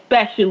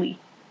 especially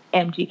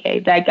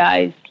MGK. That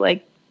guy's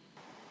like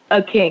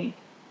a king.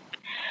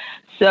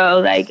 So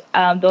like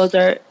those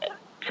are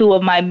 2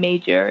 of my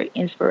major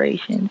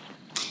inspirations.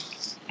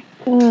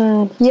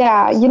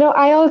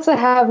 I also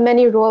have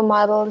many role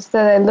models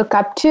that I look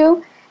up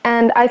to,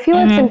 And I feel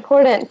it's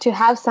important to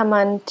have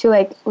someone to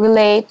like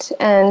relate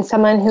and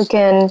someone who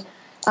can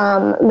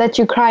let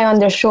you cry on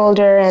their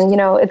shoulder. And,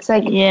 it's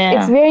like,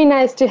 it's very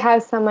nice to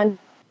have someone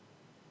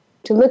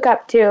to look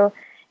up to.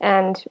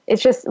 And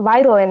it's just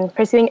vital in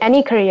pursuing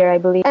any career, I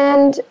believe.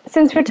 And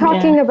since we're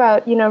talking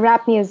about,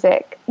 rap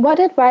music, what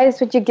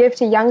advice would you give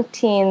to young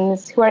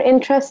teens who are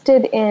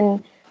interested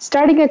in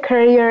starting a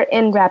career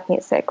in rap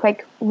music?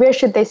 Like, where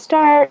should they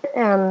start?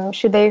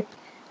 Should they,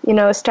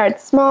 start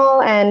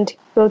small and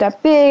build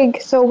up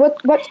big? So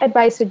what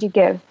advice would you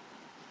give?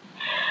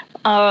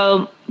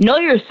 Know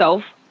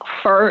yourself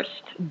first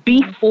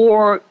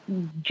before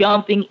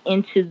jumping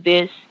into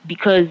this,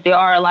 because there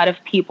are a lot of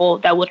people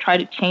that will try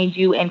to change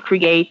you and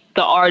create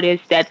the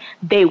artist that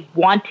they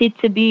want it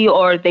to be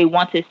or they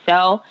want to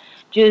sell.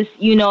 Just,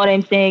 you know what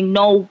I'm saying?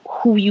 Know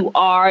who you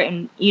are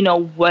and,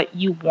 what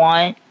you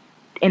want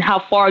and how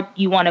far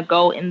you want to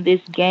go in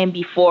this game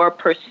before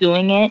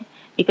pursuing it,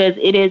 because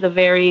it is a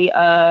very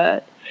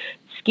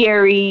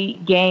scary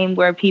game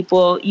where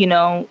people,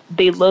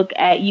 they look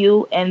at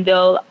you and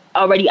they'll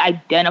already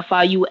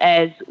identify you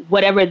as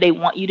whatever they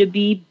want you to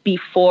be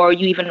before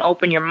you even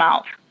open your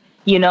mouth.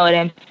 You know what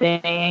I'm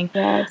saying?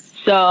 Yes.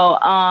 So,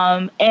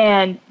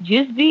 and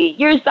just be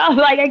yourself.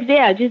 Like I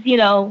said, just,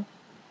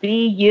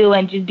 be you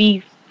and just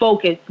be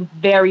focused,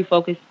 very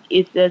focused.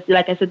 It's just,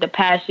 like I said, the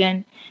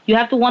passion. You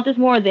have to want this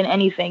more than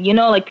anything.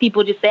 Like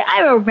people just say,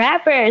 I'm a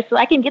rapper, so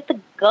I can get the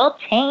gold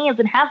chains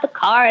and have the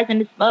cars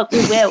and the smoke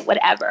and wear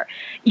whatever.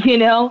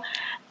 You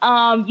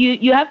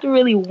have to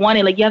really want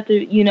it. Like you have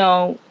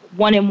to,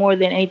 want it more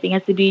than anything. It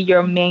has to be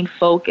your main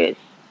focus.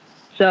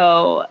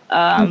 So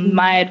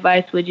my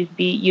advice would just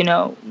be,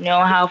 know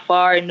how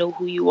far and know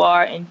who you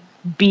are and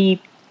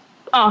be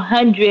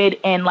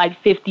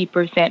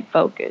 150%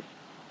 focused.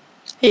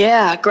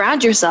 Yeah,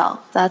 ground yourself.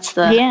 That's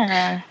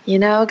the,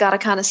 got to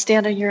kind of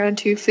stand on your own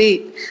 2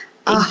 feet.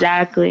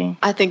 Exactly.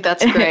 I think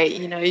that's great.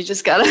 You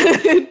just got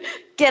to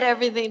get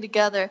everything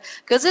together,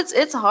 because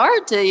it's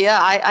hard to,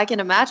 I can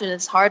imagine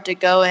it's hard to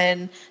go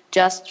in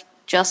just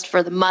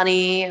for the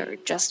money or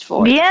just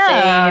for the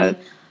fame.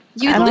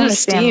 You lose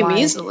steam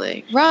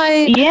easily.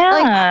 Right. Yeah.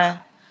 Like,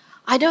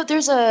 I know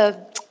there's I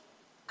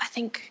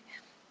think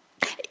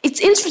it's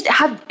interesting.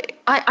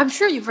 I'm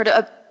sure you've heard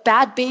of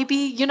Bad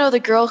Baby,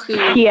 the girl who...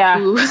 Yeah.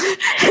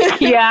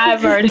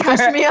 I've heard of her.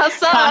 Catch me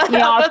outside. Catch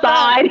me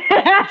outside.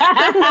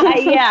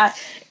 Yeah.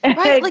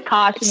 Right, like,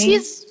 Catch me.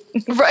 She's...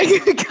 Right,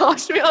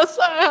 gosh, me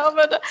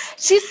outside.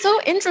 She's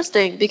so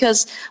interesting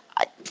because,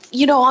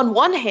 on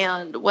one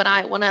hand, when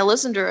I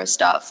listen to her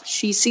stuff,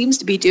 she seems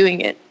to be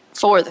doing it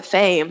for the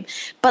fame.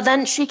 But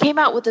then she came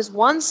out with this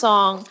one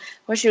song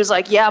where she was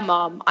like, yeah,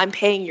 Mom, I'm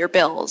paying your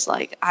bills.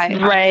 Like, I'm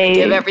gonna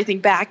give everything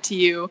back to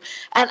you.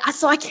 And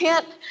so I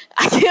can't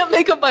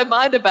make up my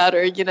mind about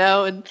her,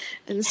 And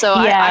so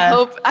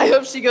I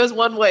hope she goes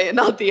one way and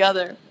not the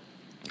other.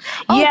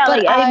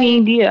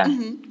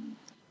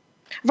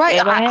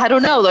 Right. I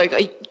don't know.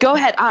 Like, go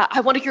ahead.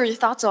 I want to hear your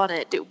thoughts on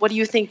it. What do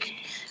you think?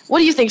 What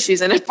do you think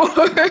she's in it for?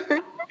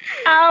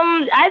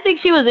 I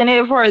think she was in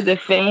it for the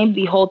fame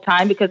the whole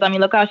time, because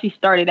look how she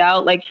started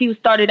out. Like, she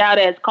started out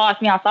as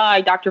 "Catch me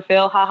outside, Dr.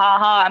 Phil, ha ha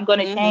ha, I'm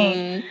gonna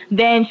change."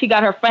 Then she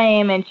got her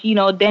fame, and she,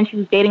 then she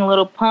was dating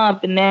Lil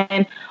Pump, and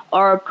then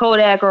or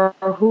Kodak or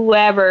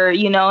whoever,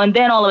 and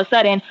then all of a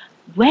sudden,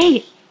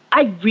 wait,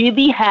 I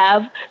really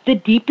have the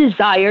deep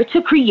desire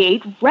to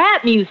create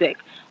rap music.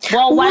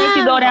 Well, why didn't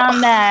you go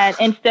down that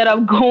instead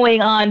of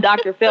going on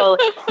Dr. Phil?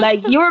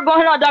 Like, you were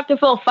going on Dr.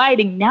 Phil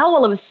fighting. Now,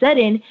 all of a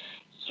sudden,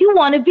 you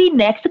want to be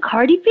next to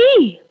Cardi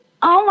B.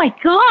 Oh, my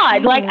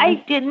God. Like,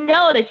 I didn't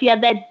know that she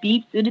had that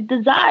deep-suited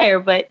desire.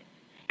 But,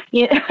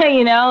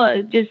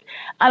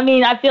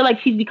 I feel like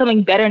she's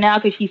becoming better now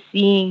because she's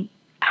seeing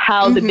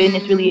how the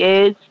business really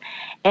is.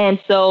 And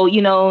so,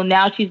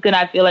 now she's going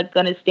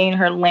to stay in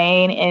her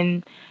lane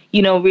and,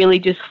 really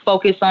just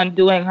focus on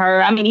doing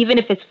her. Even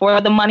if it's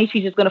for the money,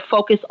 she's just going to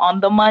focus on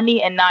the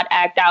money and not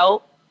act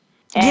out.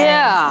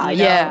 And,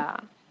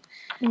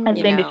 I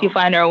think that she'll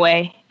find her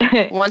way.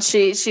 Once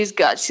she's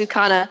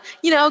kind of,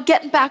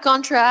 getting back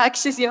on track.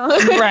 She's young.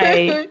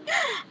 Right.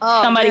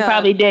 Somebody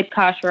probably did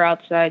catch her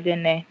outside,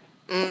 didn't they?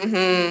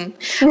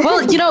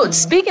 Well,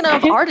 speaking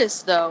of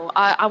artists, though,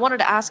 I wanted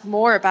to ask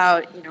more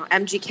about,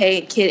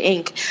 MGK and Kid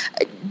Ink.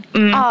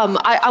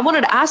 I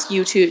wanted to ask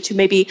you to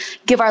maybe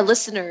give our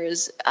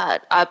listeners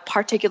a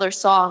particular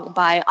song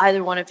by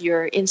either one of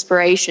your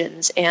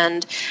inspirations,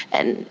 and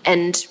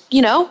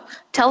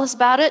tell us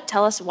about it.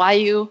 Tell us why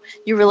you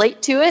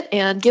relate to it,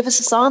 and give us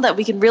a song that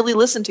we can really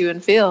listen to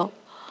and feel.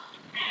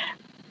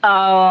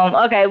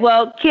 Okay.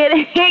 Well, Kid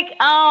Ink,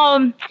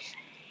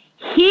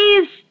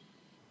 he's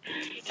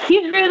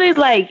really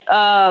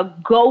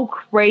go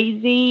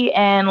crazy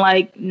and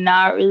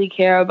not really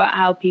care about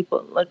how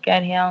people look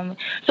at him.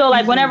 So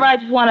whenever I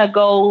just want to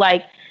go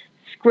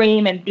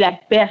scream and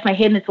bash my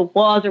head into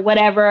walls or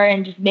whatever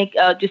and just make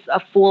just a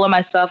fool of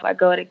myself, I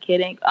go to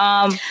Kid Ink.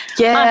 My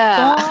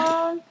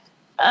song,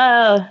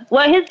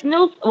 his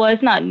new,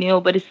 it's not new,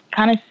 but it's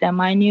kind of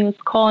semi-new.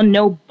 It's called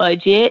No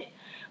Budget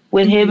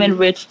with him and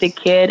Rich the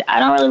Kid. I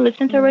don't really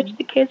listen to Rich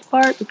the Kid's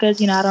part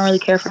because, I don't really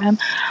care for him.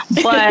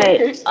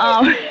 But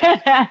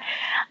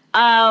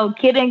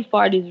Kid Ink's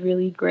part is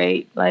really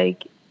great.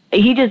 Like,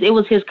 it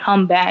was his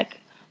comeback.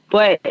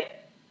 But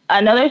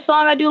another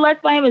song I do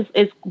like by him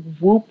is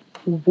Whoop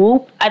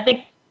Whoop. I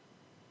think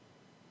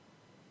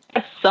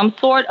it's some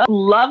sort of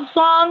love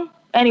song.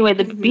 Anyway,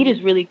 the beat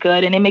is really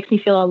good, and it makes me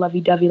feel all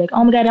lovey-dovey, like,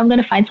 oh my God, I'm going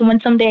to find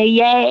someone someday,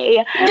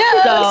 yay!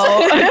 Yes!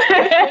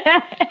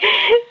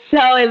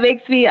 So it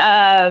makes me,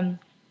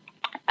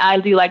 I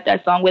do like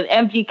that song. With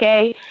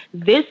MGK,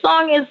 this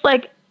song is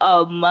like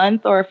a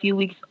month or a few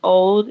weeks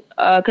old,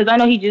 because I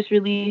know he just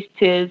released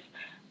his,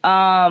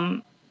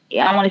 I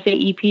want to say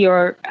EP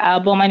or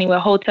album, anyway,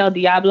 Hotel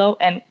Diablo,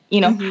 and,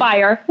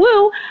 fire,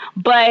 woo!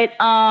 But,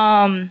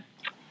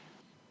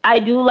 I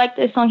do like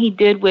the song he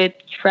did with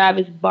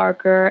Travis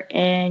Barker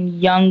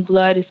and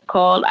Youngblood. It's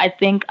called I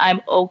Think I'm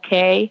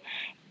Okay.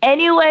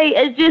 Anyway,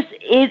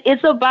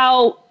 it's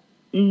about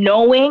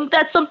knowing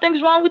that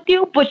something's wrong with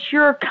you, but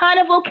you're kind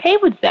of okay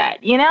with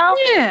that,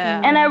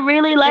 Yeah. And I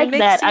really like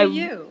that.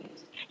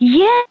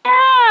 Yeah,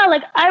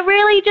 like I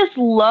really just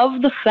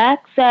love the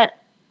fact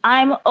that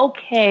I'm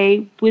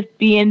okay with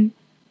being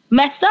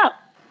messed up.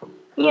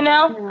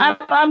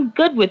 I'm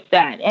good with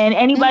that. And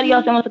anybody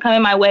else that wants to come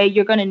in my way,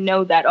 you're going to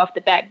know that off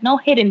the bat. No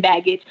hidden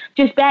baggage,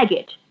 just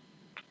baggage.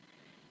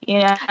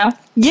 Yeah.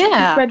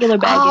 Just regular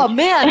baggage. Oh,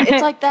 man.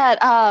 It's like that.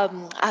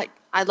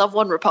 I love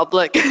One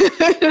Republic.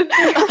 There's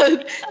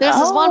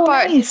this one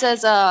part. Nice. He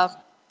says,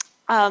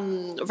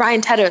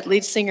 Ryan Tedder,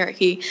 lead singer,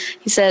 he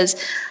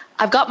says,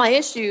 I've got my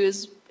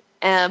issues,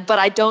 but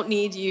I don't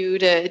need you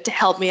to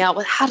help me out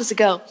with, how does it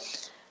go?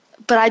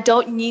 But I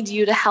don't need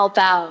you to help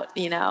out,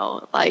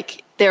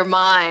 like, they're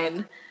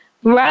mine.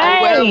 Right.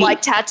 I wear them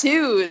like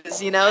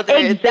tattoos,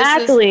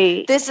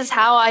 Exactly. This is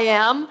how I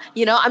am.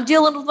 I'm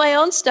dealing with my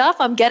own stuff.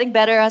 I'm getting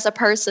better as a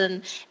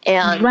person.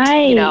 And,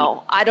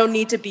 I don't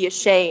need to be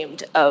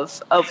ashamed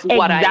of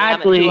what I am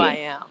and who I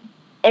am.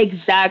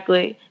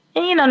 Exactly.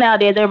 And,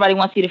 nowadays everybody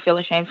wants you to feel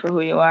ashamed for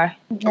who you are.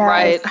 Yes.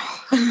 Right.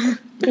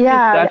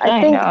 Yeah, I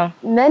think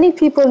many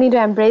people need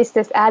to embrace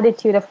this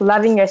attitude of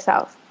loving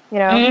yourself,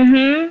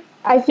 Mm-hmm.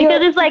 I feel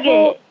because it's like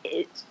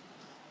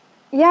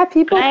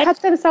people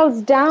cut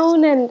themselves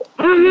down and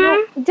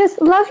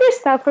just love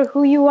yourself for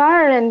who you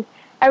are, and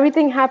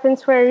everything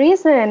happens for a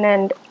reason.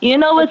 And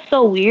what's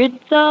so weird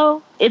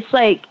though? It's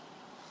like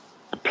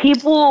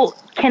people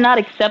cannot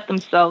accept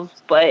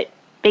themselves, but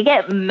they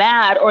get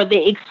mad or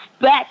they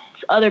expect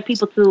other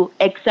people to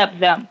accept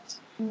them.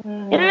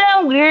 Isn't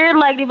that weird?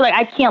 Like they be like,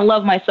 I can't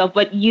love myself,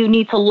 but you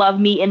need to love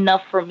me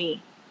enough for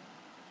me.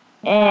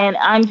 And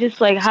I'm just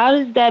like, how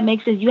does that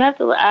make sense? You have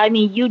to,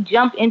 you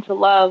jump into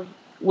love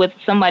with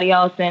somebody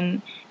else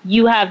and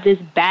you have this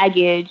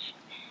baggage,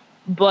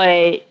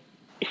 but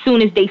as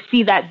soon as they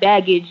see that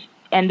baggage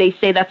and they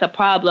say that's a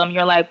problem,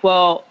 you're like,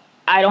 well,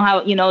 I don't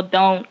have,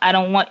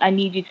 I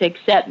need you to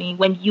accept me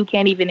when you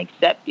can't even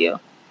accept you.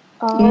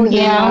 Oh,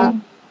 yeah.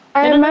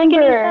 I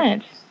remember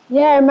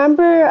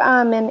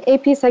in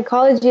AP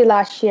Psychology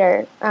last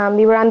year,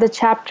 we were on the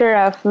chapter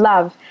of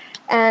love.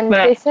 And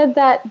they said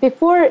that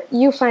before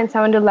you find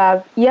someone to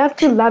love, you have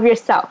to love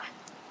yourself.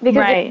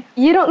 Because if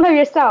you don't love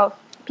yourself,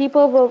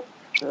 people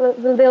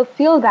they'll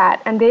feel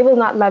that and they will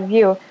not love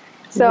you.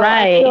 So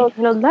I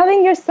feel,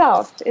 loving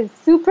yourself is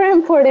super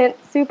important,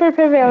 super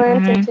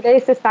prevalent in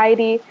today's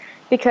society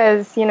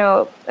because,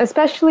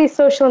 especially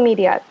social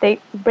media, they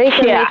break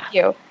and make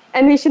you.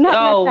 And we should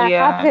not let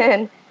that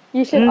happen.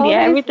 You should always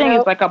everything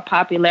is like a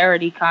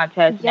popularity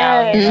contest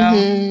now,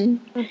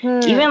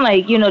 Even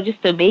like,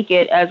 just to make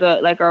it as a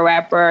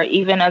rapper,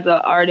 even as an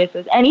artist,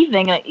 as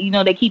anything,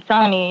 they keep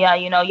telling me,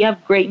 you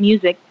have great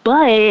music,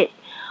 but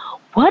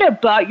what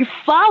about your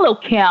follow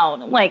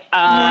count? I'm like,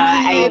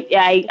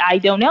 I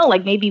don't know.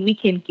 Like maybe we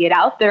can get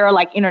out there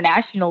like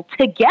international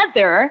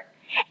together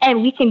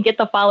and we can get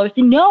the followers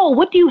to know,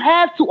 what do you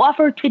have to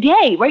offer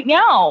today, right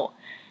now?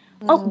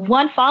 Oh,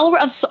 one follower?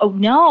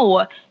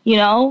 No.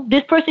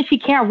 This person, she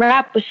can't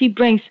rap, but she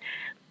brings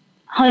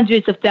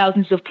hundreds of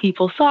thousands of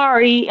people.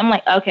 Sorry. I'm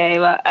like, okay,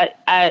 well,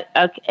 I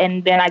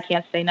and then I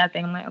can't say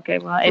nothing. I'm like, okay,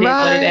 well, it is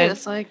what it is.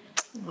 It's like,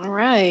 all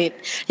right.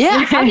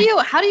 Yeah. How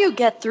do you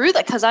get through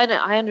that? Because I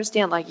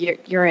understand, like,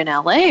 you're in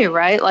LA,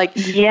 right? Like,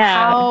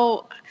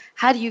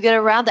 how do you get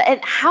around that?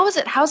 And how is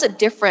it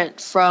different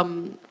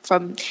from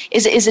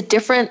is it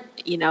different,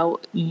 depending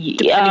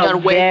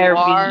on where you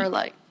are?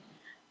 Like,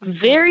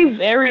 very,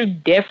 very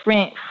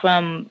different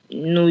from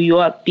New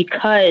York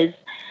because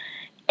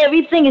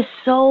everything is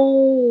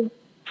so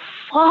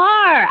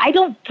far. I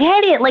don't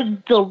get it.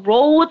 Like the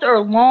roads are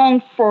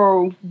long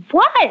for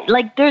what?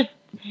 Like there's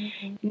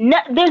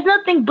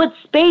nothing but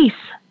space.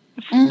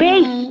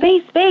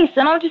 Space.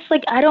 And I'm just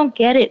like, I don't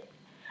get it.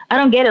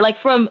 Like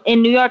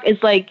in New York,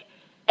 it's like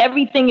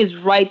everything is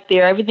right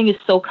there. Everything is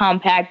so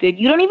compacted.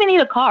 You don't even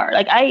need a car.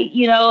 Like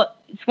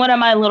it's one of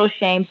my little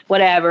shames,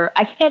 whatever.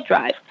 I can't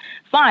drive.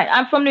 fine.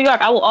 I'm from New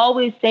York. I will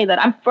always say that.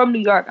 I'm from New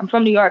York. I'm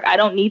from New York. I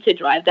don't need to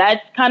drive.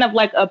 That's kind of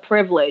like a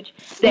privilege.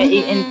 That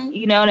and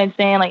you know what I'm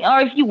saying? Like,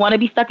 or if you want to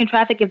be stuck in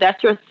traffic, if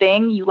that's your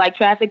thing, you like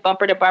traffic,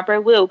 bumper to bumper,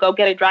 we'll go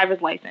get a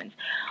driver's license.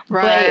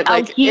 Right. But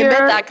like, out here, emit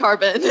that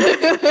carbon.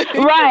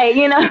 right,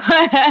 you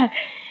know.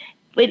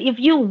 But if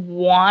you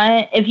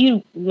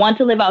want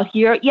to live out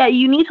here, yeah,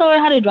 you need to learn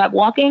how to drive.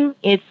 Walking,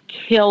 it's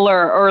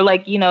killer. Or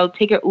like, you know,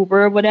 take your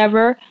Uber or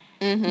whatever.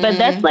 But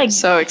that's like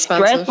so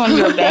expensive. Stress on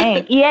your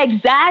bank. Yeah,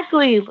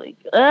 exactly. Like,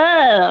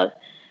 ugh.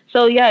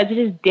 So yeah, it's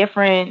just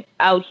different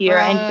out here,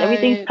 and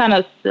everything's kind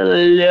of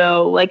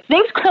slow. Like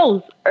things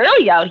close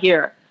early out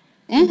here.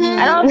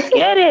 I don't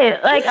get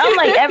it. Like I'm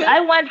like I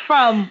went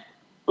from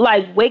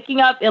like waking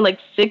up at like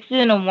 6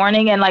 a.m.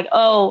 and like,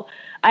 oh,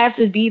 I have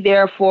to be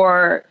there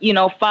for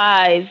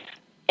 5.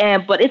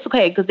 But it's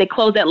okay because they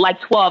close at like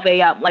 12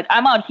 a.m. Like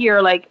I'm out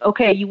here like,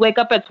 okay, you wake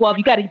up at 12,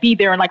 you got to be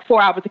there in like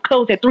 4 hours. It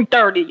close at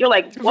 3:30. You're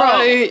like, whoa,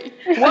 right.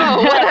 Whoa,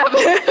 what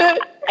happened?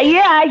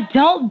 Yeah, I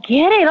don't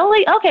get it. I'm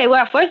like, okay,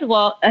 well, first of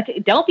all, okay,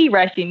 don't be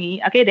rushing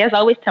me. Okay, there's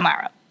always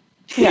tomorrow.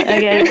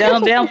 Okay,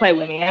 don't play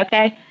with me.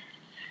 Okay,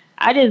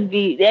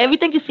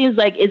 everything just seems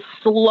like it's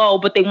slow,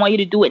 but they want you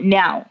to do it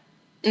now.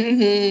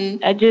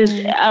 I don't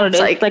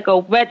know. It's like a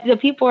wet. The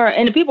people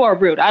are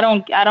rude. I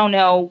don't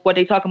know what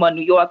they talking about in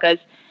New York. Cause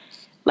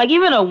like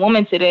even a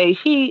woman today,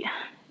 she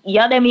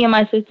yelled at me and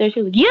my sister.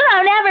 She was like, "You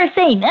don't ever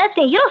say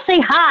nothing. You don't say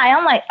hi."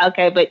 I'm like,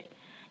 okay, but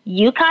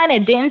you kind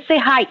of didn't say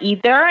hi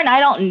either, and I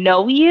don't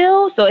know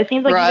you, so it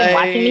seems like you've been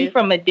watching me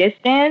from a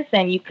distance,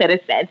 and you could have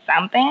said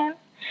something.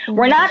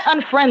 We're not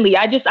unfriendly.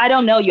 I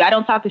don't know you. I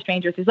don't talk to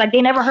strangers. It's like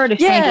they never heard of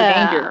stranger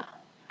danger.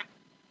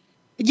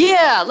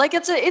 Yeah, like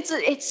it's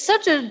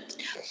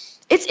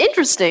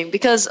interesting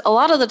because a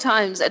lot of the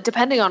times,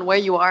 depending on where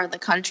you are in the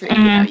country,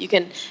 you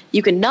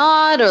can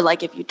nod, or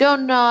like if you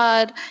don't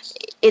nod,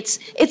 it's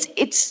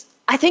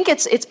I think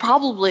it's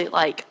probably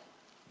like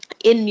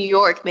in New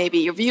York maybe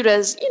you're viewed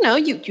as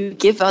you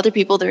give other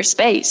people their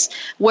space,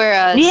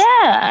 whereas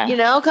kind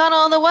of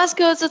on the West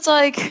Coast it's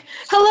like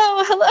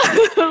hello. So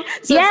yeah,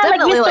 it's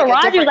definitely like Mr.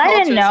 like Rogers, I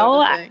didn't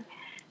know. Sort of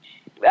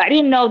I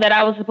didn't know that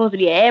I was supposed to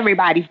be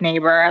everybody's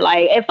neighbor.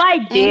 Like, if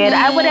I did,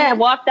 I would have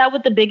walked out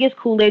with the biggest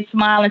Kool-Aid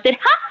smile and said,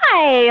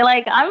 "Hi,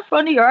 like, I'm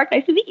from New York.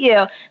 Nice to meet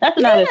you." That's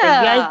another thing.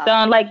 You guys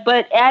don't, like,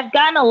 but I've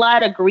gotten a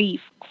lot of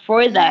grief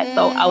for that,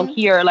 though, out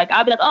here. Like,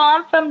 I'll be like, "Oh,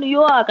 I'm from New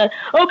York." Like,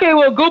 okay,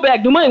 well, go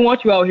back. Nobody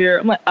wants you out here.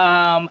 I'm like,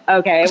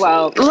 okay,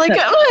 well. Like,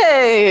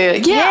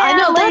 okay. Yeah, I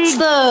know. Like, that's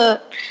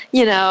the,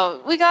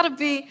 we gotta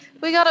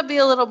be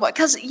a little more,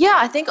 because,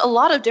 I think a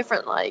lot of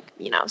different, like,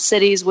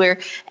 cities where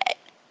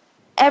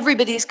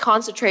everybody's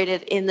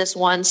concentrated in this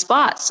one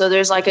spot. So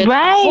there's like a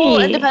whole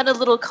independent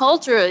little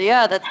culture,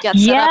 that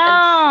gets set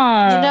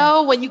up.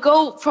 And, when you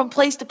go from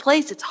place to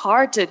place, it's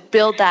hard to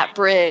build that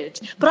bridge.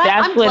 But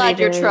I'm glad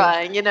you're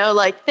trying,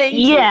 like, thank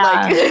you.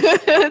 Like,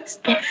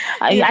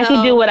 I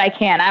can do what I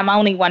can. I'm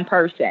only one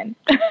person.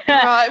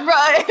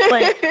 Right.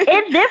 But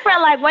it's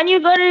different. Like, when you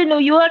go to New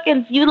York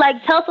and you,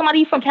 like, tell somebody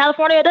you're from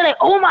California, they're like,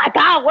 "Oh, my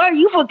God, where are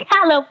you from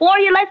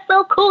California? That's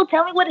so cool.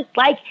 Tell me what it's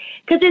like."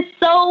 Because there's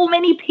so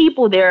many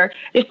people there.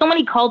 There's so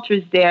many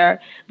cultures there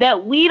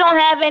that we don't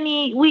have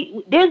any.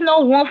 There's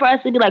no room for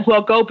us to be like,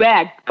 "Well, go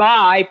back,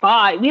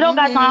 bye." We don't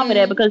got time for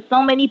that because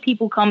so many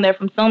people come there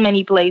from so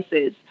many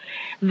places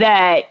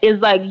that is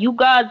like you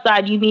go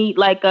outside, you meet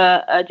like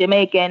a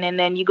Jamaican, and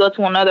then you go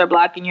to another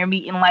block and you're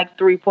meeting like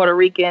 3 Puerto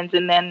Ricans,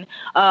 and then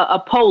a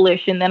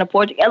Polish, and then a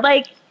Portuguese.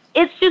 Like,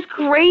 it's just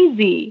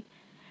crazy.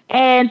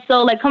 And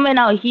so, like, coming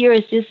out here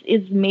is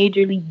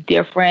majorly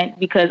different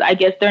because I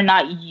guess they're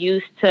not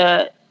used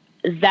to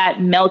that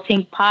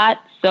melting pot.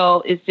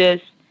 So I'm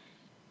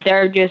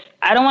not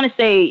going to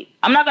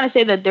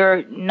say that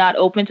they're not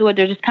open to it.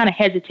 They're just kind of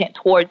hesitant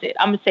towards it.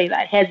 I'm going to say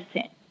that,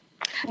 hesitant.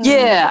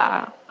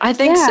 Yeah, I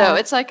think so.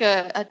 It's like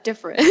a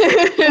different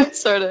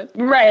sort of.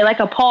 Right,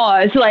 like a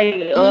pause. Like,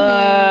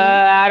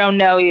 I don't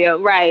know you.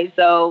 Right,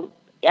 so...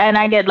 And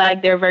I get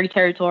like they're very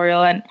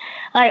territorial, and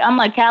like I'm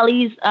like,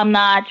 Callie's, I'm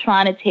not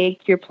trying to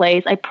take your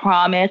place. I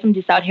promise. I'm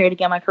just out here to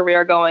get my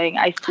career going.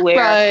 I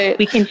swear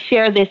we can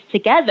share this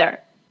together.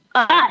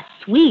 Us,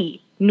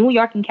 we, New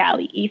York and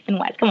Cali, East and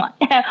West. Come on,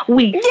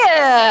 we.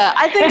 Yeah,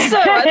 I think so.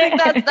 I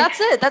think that's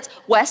it. That's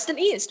West and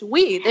East.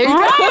 We. There you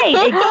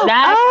go.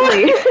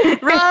 Exactly.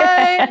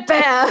 Right.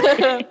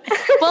 Bam.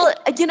 Well,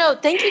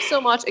 thank you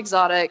so much,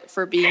 ExXxoticc,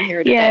 for being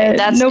here today.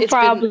 Yeah, no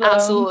problem. Been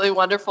absolutely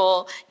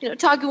wonderful,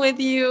 talking with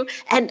you.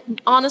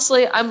 And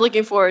honestly, I'm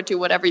looking forward to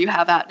whatever you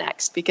have out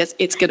next because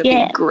it's going to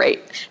be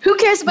great. Who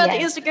cares about the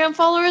Instagram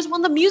followers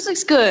when the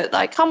music's good?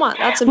 Like, come on,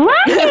 that's important.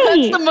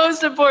 That's the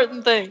most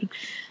important thing.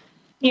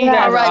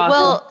 Yeah, right. Awesome.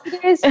 Well,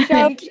 today's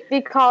show should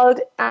be called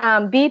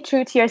 "Be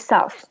True to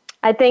Yourself."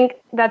 I think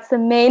that's the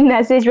main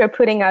message we're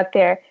putting out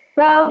there.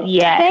 Well,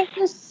 thank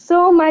you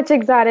so much,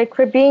 ExXxoticc,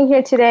 for being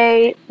here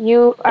today. Thank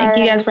you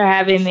guys for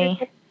having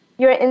me.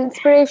 You're an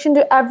inspiration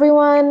to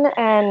everyone,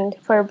 and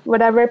for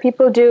whatever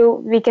people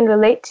do, we can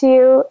relate to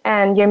you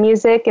and your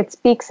music. It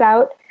speaks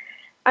out.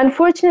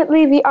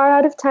 Unfortunately, we are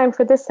out of time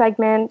for this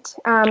segment.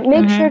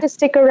 Make sure to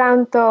stick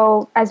around,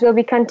 though, as we'll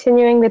be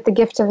continuing with the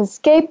gift of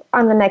escape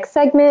on the next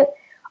segment.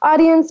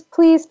 Audience,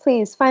 please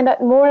find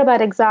out more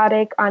about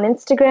ExXxoticc on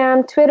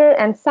Instagram, Twitter,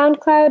 and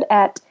SoundCloud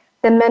at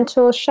The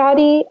Mental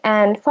Shoddy,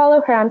 and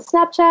follow her on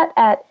Snapchat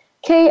at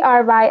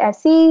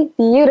KRYSE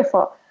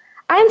Beautiful.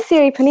 I'm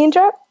Siri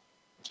Panindra.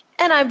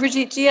 And I'm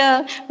Brigitte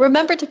Gia.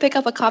 Remember to pick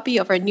up a copy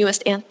of our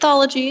newest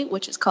anthology,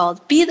 which is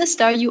called Be the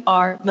Star You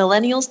Are,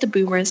 Millennials to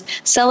Boomers,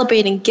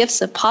 celebrating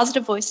gifts of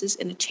positive voices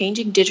in a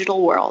changing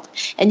digital world.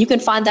 And you can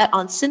find that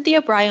on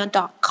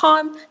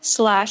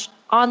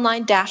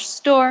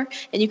cynthiabryan.com/online-store,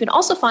 and you can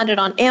also find it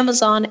on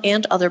Amazon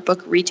and other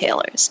book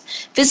retailers.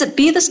 Visit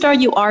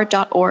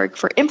BeTheStarYouAre.org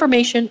for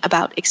information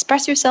about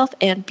Express Yourself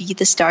and Be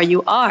the Star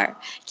You Are.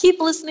 Keep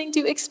listening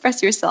to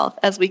Express Yourself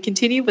as we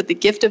continue with the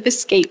gift of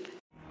escape.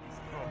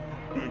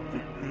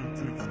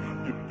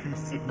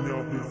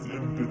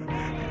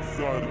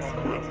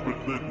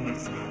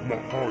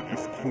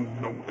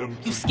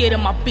 You scared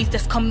of my beast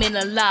that's coming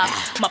alive.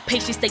 My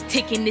patience, they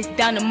ticking this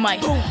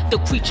dynamite. The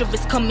creature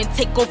is coming,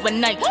 take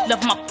overnight.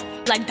 Love my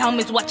like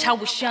diamonds, watch how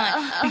it shine.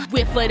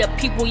 Beware for the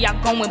people, y'all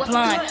going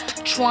blind.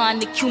 Trying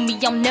to kill me,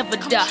 I'll never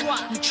die.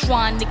 You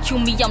trying to kill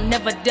me, I'll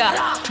never die.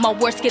 My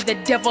words scare the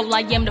devil,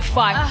 I am the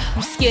fire.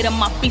 You scared of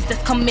my beast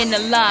that's coming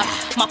alive.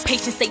 My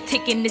patience, they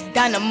ticking this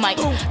dynamite.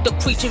 The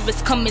creature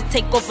is coming,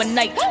 take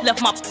overnight. Love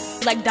my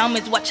like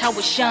diamonds, watch how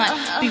it shine.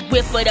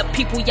 Beware for the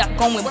people, y'all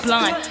going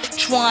blind.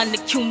 Trying to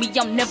kill me,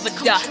 I'll never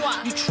die.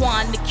 You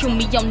trying to kill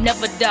me, I'll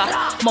never die.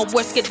 My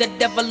words scare the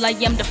devil, I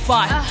am the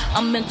fire.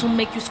 I'm meant to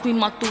make you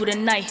scream out through the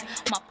night.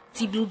 My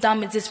blue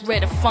diamonds is rare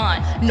to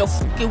find. No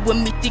fucking with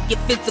me to get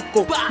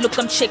physical. Look,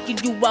 I'm checking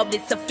you out,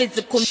 it's a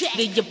physical.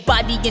 Nigga, your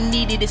body, you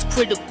need it, is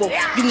critical.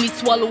 You need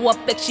swallow up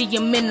extra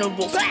your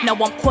minerals. Now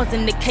I'm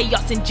causing the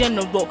chaos in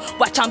general.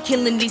 Watch, I'm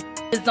killing these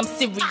I'm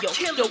cereal.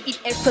 Yo, eat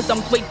eggs cause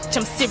I'm great, bitch,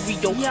 I'm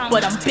cereal.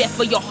 But I'm bad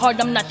for your heart,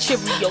 I'm not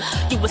Cheerio.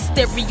 You a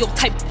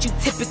stereotype, but you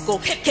typical.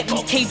 Kept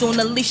me caged on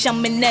a leash,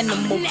 I'm an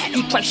animal.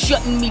 You try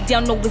shutting me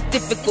down, no, it's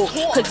difficult.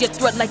 Cause your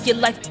threat like your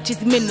life, bitch,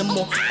 is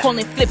minimal.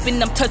 Calling,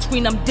 flipping, I'm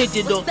touchscreen, I'm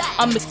digital.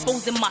 I'm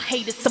exposing my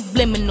haters,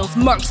 subliminals,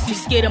 mercy.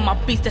 Scared of my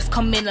beast that's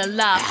coming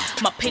alive.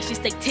 My patience,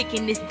 they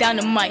ticking this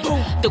dynamite.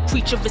 The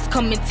creature is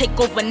coming, take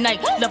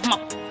overnight. Love my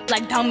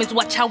like diamonds,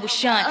 watch how it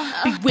shine.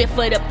 Beware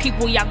for the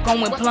people, y'all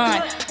going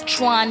blind.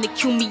 Trying to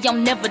kill me, I'll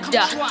never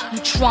die. You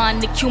trying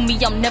to kill me,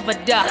 I'll never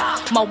die.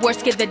 My words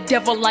scare the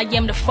devil, I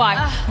am the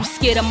fire. You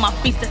scared of my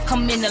beast that's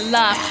coming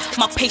alive.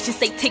 My patience,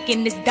 they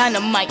taking this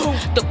dynamite.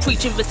 The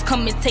creature is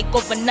coming, take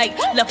overnight.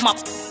 Love my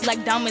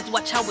like diamonds,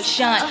 watch how it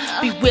shine.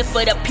 Beware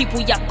for the people,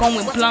 y'all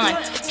going blind.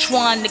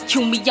 Trying to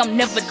kill me, I'll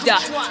never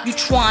die. You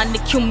trying to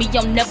kill me,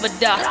 I'll never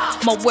die.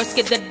 My words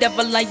scare the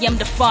devil, I am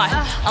the fire.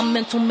 I'm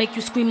meant to make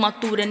you scream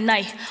out through the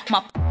night.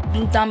 My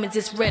blue diamonds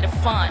is rare to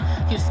find.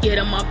 You scared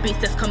of my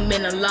beast that's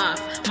coming alive.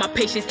 My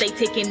patience, they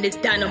taking this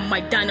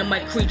dynamite.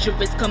 Dynamite creature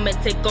is coming,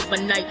 take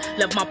overnight.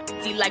 Love my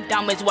pussy like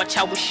diamonds, watch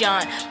how it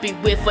shine.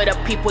 Beware for the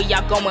people,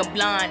 y'all going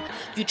blind.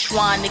 You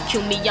trying to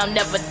kill me, I'll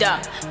never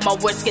die. My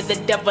words scare the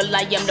devil,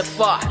 I am the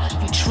fire.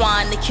 You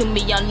trying to kill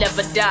me, I'll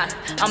never die.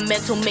 I'm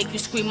meant to make you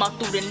scream out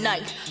through the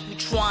night. You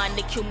trying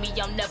to kill me,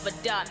 I'll never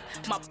die.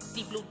 My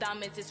pussy blue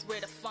diamonds is rare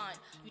to find.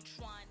 You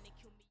trying to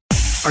kill me.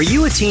 Are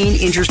you a teen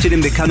interested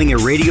in becoming a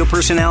radio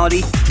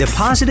personality? The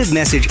Positive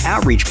Message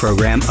Outreach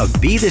Program of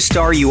Be the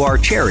Star You Are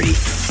charity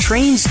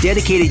trains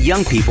dedicated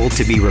young people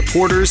to be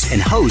reporters and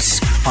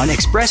hosts on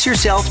Express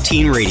Yourself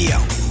Teen Radio.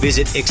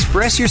 Visit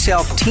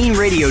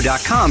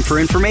expressyourselfteenradio.com for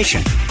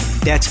information.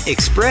 That's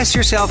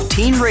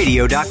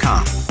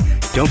expressyourselfteenradio.com.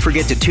 Don't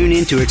forget to tune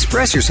in to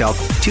Express Yourself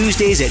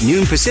Tuesdays at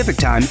noon Pacific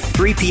Time,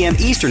 3 p.m.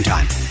 Eastern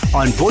Time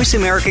on Voice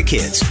America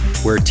Kids,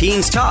 where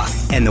teens talk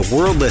and the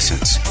world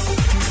listens.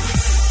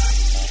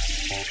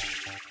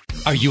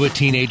 Are you a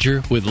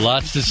teenager with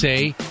lots to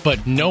say,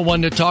 but no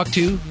one to talk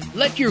to?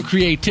 Let your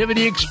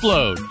creativity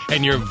explode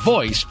and your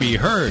voice be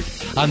heard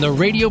on the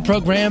radio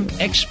program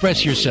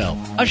Express Yourself,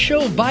 a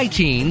show by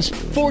teens,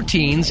 for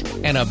teens,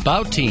 and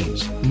about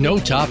teens. No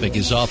topic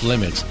is off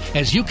limits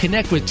as you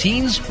connect with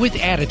teens with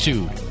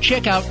attitude.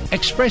 Check out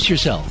Express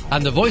Yourself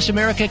on the Voice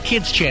America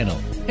Kids channel.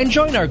 And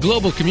join our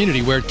global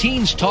community where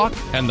teens talk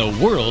and the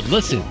world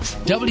listens.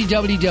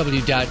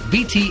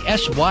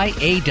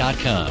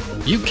 www.btsya.com.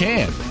 You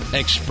can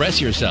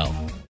express yourself.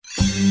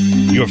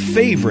 Your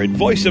favorite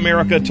Voice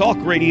America Talk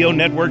Radio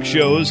Network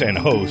shows and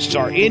hosts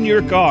are in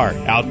your car,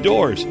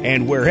 outdoors,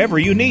 and wherever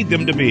you need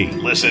them to be.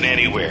 Listen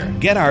anywhere.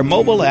 Get our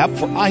mobile app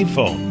for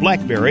iPhone,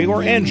 BlackBerry,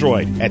 or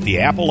Android at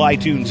the Apple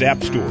iTunes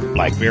App Store,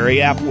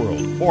 BlackBerry App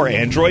World, or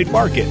Android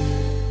Market.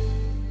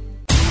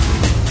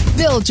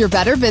 Build your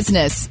better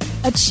business.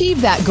 Achieve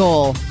that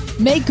goal.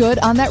 Make good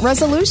on that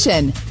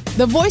resolution.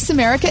 The Voice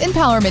America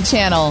Empowerment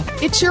Channel.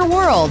 It's your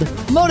world.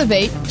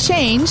 Motivate,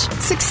 change,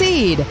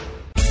 succeed.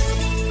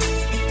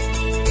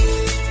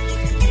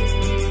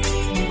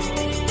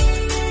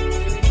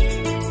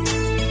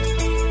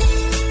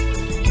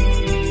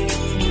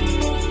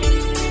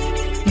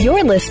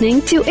 You're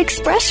listening to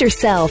Express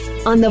Yourself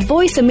on the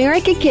Voice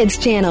America Kids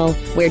channel,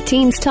 where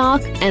teens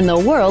talk and the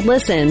world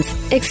listens.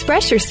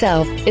 Express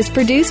Yourself is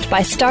produced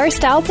by Star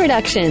Style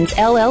Productions,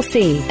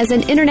 LLC, as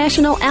an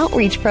international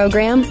outreach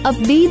program of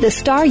Be the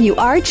Star You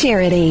Are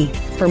charity.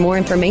 For more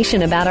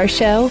information about our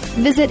show,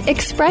 visit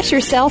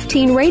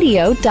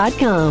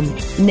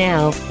expressyourselfteenradio.com.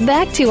 Now,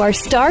 back to our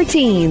star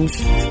teens.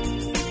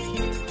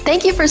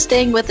 Thank you for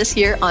staying with us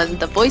here on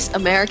the Voice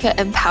America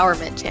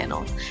Empowerment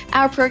Channel.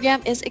 Our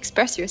program is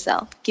Express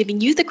Yourself, giving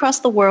youth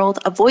across the world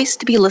a voice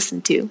to be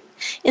listened to.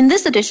 In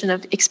this edition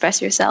of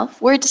Express Yourself,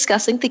 we're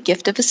discussing the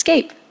gift of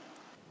escape.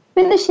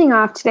 Finishing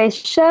off today's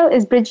show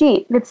is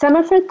Brigitte with some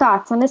of her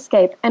thoughts on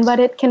escape and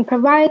what it can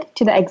provide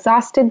to the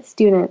exhausted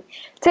student.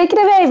 Take it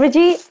away,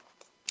 Brigitte.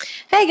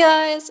 Hey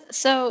guys!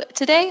 So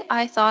today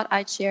I thought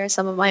I'd share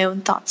some of my own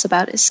thoughts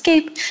about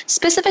escape,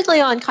 specifically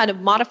on kind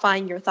of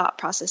modifying your thought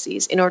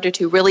processes in order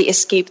to really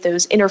escape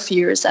those inner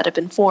fears that have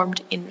been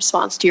formed in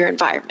response to your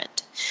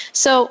environment.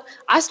 So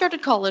I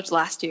started college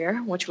last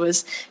year, which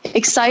was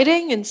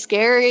exciting and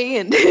scary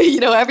and,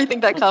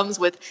 everything that comes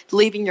with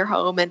leaving your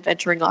home and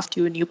venturing off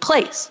to a new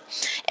place.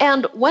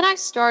 And when I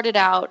started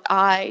out,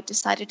 I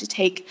decided to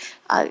take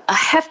a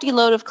hefty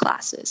load of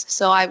classes.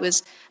 So I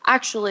was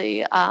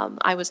actually,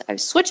 I was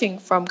switching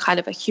from kind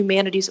of a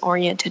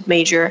humanities-oriented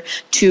major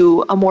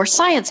to a more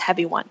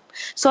science-heavy one.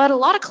 So I had a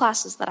lot of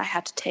classes that I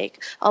had to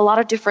take, a lot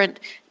of different,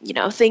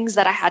 things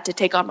that I had to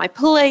take on my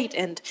plate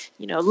and,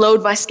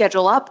 load my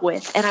schedule up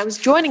with. And I was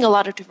joining a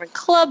lot of different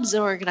clubs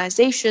and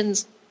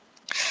organizations.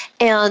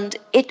 And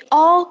it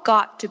all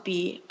got to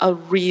be a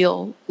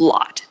real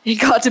lot. It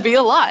got to be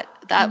a lot.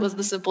 That was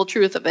the simple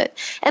truth of it.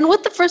 And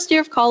with the first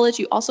year of college,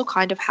 you also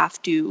kind of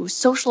have to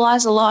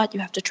socialize a lot. You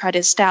have to try to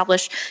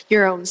establish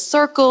your own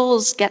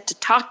circles, get to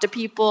talk to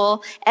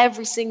people.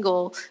 Every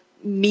single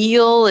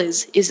meal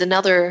is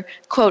another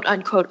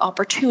quote-unquote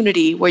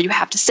opportunity where you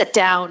have to sit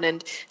down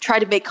and try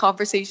to make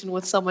conversation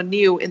with someone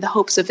new in the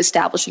hopes of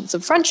establishing some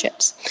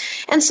friendships.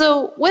 And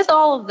so with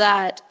all of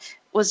that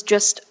was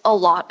just a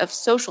lot of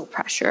social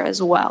pressure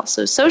as well.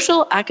 So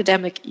social,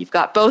 academic, you've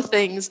got both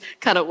things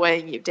kind of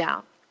weighing you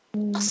down.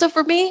 So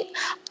for me,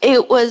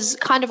 it was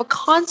kind of a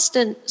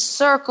constant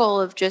circle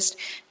of just,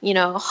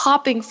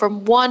 hopping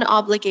from one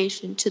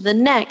obligation to the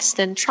next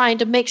and trying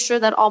to make sure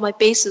that all my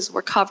bases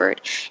were covered.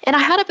 And I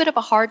had a bit of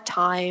a hard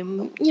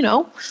time,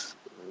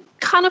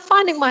 kind of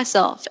finding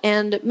myself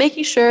and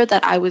making sure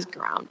that I was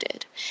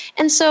grounded.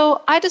 And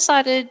so I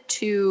decided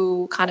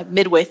to kind of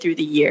midway through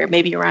the year,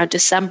 maybe around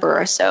December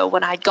or so,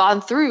 when I'd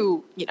gone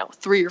through,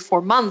 3 or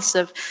 4 months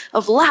of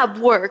lab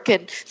work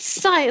and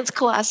science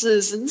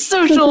classes and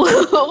social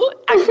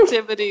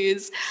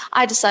activities,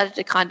 I decided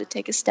to kind of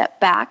take a step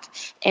back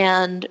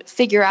and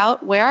figure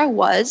out where I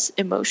was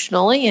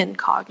emotionally and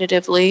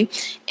cognitively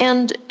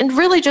and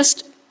really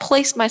just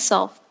place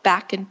myself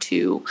back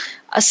into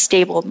a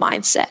stable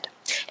mindset.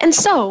 And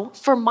so,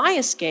 for my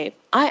escape,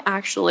 I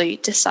actually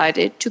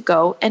decided to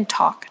go and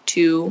talk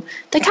to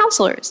the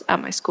counselors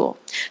at my school.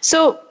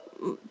 So,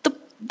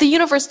 the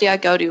university I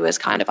go to is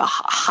kind of a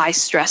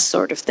high-stress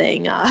sort of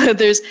thing.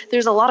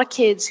 There's a lot of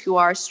kids who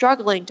are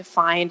struggling to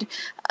find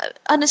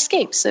an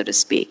escape, so to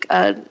speak.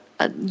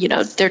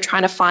 They're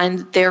trying to find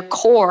their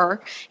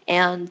core,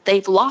 and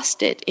they've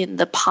lost it in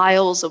the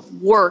piles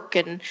of work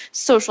and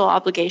social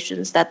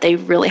obligations that they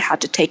really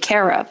had to take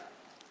care of.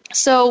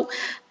 So,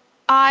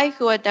 I,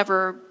 who had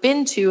never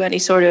been to any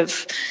sort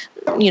of,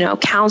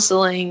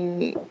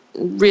 counseling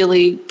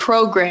really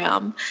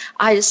program,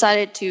 I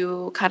decided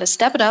to kind of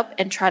step it up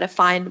and try to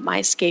find my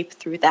escape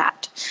through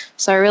that.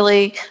 So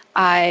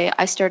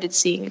I started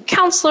seeing a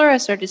counselor. I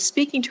started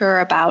speaking to her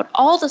about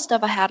all the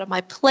stuff I had on my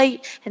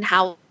plate and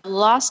how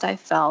lost I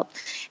felt.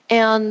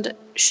 And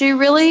she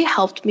really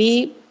helped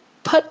me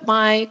put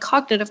my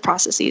cognitive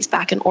processes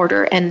back in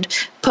order and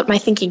put my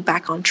thinking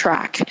back on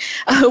track,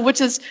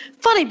 which is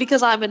funny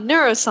because I'm a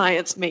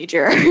neuroscience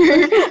major.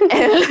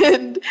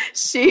 And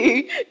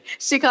she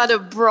kind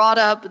of brought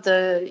up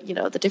the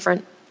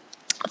different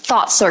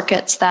thought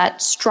circuits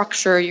that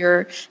structure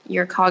your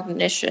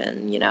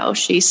cognition.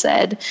 She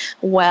said,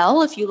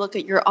 well, if you look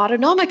at your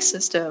autonomic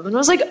system, and I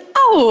was like,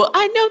 oh,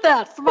 I know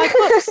that from my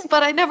books,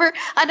 but I never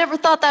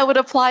thought that would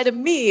apply to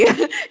me,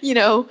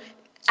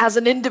 as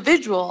an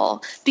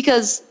individual,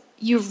 because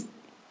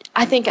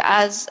I think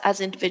as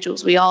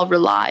individuals, we all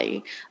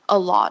rely a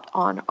lot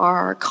on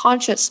our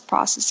conscious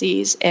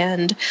processes.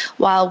 And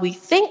while we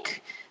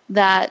think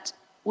that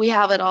we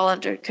have it all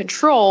under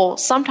control,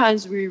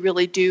 sometimes we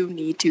really do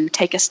need to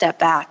take a step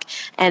back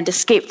and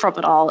escape from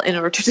it all in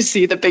order to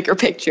see the bigger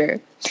picture.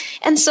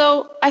 And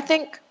so I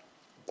think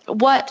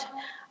what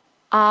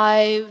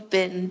I've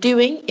been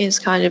doing is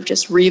kind of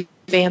just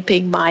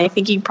revamping my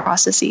thinking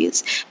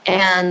processes.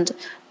 And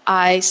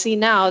I see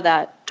now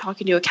that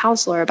talking to a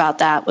counselor about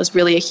that was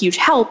really a huge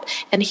help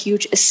and a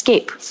huge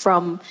escape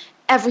from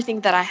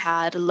everything that I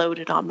had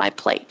loaded on my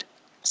plate.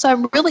 So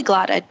I'm really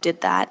glad I did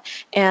that.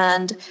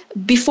 And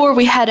before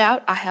we head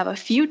out, I have a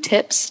few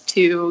tips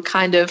to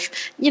kind of,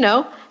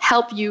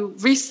 help you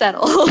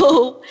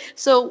resettle.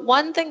 So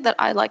one thing that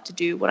I like to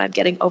do when I'm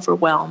getting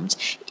overwhelmed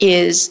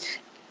is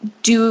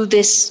do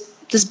this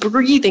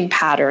breathing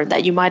pattern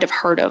that you might have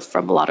heard of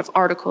from a lot of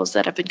articles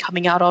that have been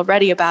coming out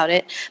already about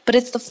it. But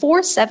it's the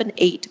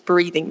 4-7-8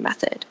 breathing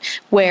method,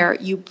 where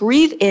you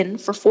breathe in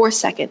for 4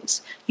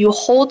 seconds, you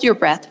hold your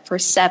breath for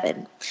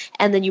 7,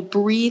 and then you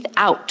breathe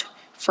out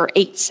for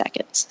 8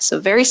 seconds. So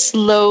very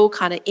slow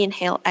kind of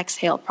inhale,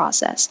 exhale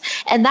process.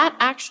 And that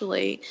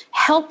actually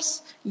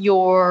helps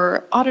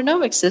your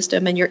autonomic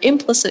system and your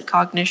implicit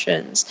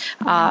cognitions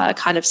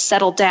kind of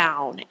settle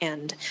down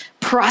and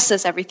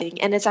process everything.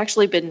 And it's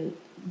actually been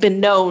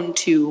known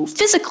to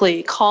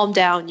physically calm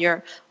down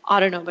your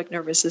autonomic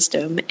nervous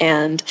system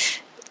and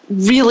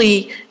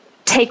really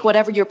take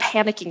whatever you're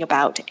panicking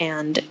about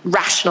and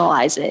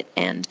rationalize it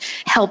and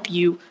help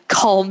you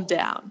calm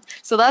down.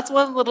 So that's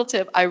one little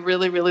tip I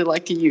really, really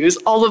like to use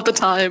all of the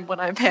time when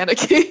I'm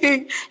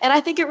panicking. And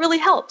I think it really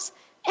helps.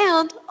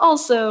 And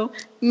also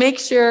make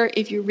sure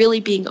if you're really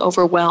being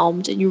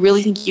overwhelmed and you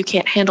really think you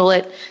can't handle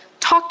it,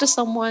 talk to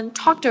someone,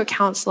 talk to a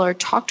counselor,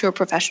 talk to a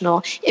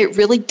professional. It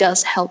really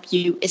does help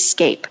you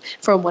escape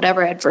from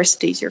whatever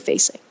adversities you're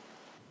facing.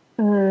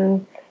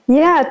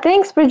 Yeah,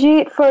 thanks,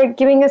 Brigitte, for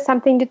giving us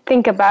something to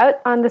think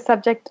about on the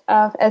subject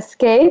of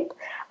escape,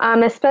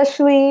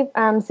 especially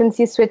since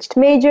you switched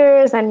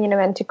majors and,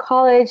 went to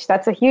college.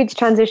 That's a huge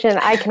transition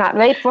I cannot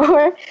wait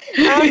for.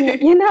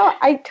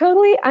 I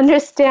totally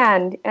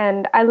understand,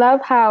 and I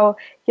love how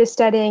you're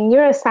studying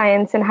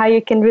neuroscience and how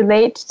you can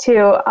relate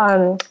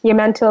to your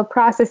mental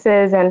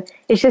processes, and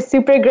it's just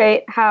super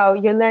great how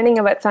you're learning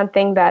about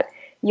something that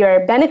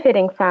you're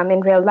benefiting from in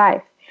real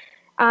life.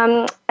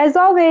 As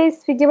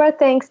always, we give our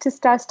thanks to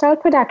Star Style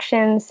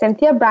Productions,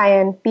 Cynthia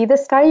Bryan, Be the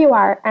Star You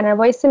Are, and our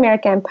Voice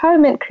America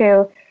Empowerment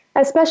crew,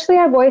 especially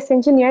our voice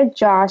engineer,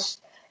 Josh.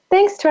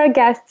 Thanks to our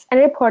guests and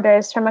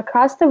reporters from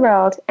across the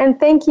world, and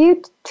thank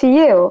you to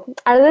you,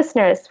 our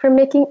listeners, for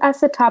making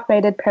us a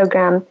top-rated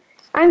program.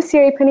 I'm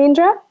Siri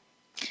Panindra.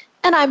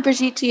 And I'm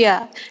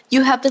Brigitte.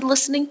 You have been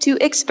listening to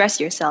Express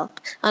Yourself,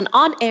 an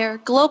on-air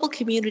global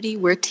community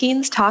where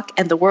teens talk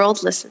and the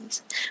world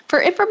listens.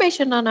 For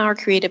information on our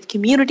creative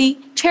community,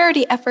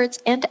 charity efforts,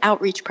 and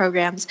outreach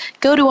programs,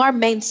 go to our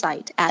main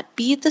site at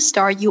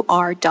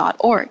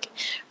bethestarur.org.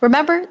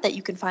 Remember that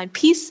you can find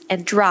peace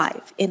and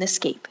drive in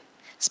escape.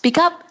 Speak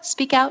up,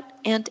 speak out,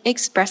 and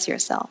express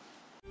yourself.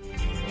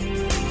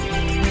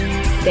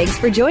 Thanks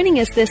for joining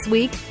us this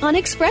week on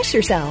Express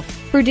Yourself,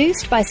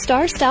 produced by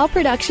Star Style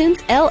Productions,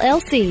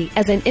 LLC,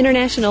 as an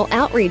international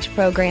outreach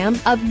program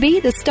of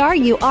Be the Star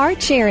You Are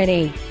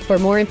charity. For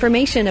more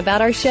information about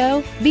our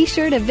show, be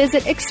sure to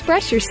visit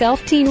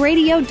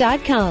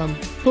ExpressYourselfTeenRadio.com.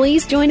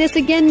 Please join us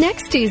again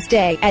next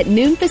Tuesday at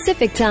noon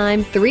Pacific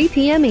Time, 3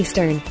 p.m.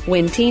 Eastern,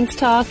 when teens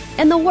talk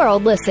and the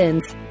world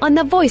listens, on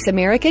the Voice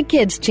America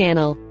Kids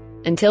channel.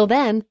 Until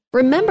then,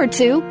 remember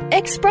to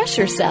express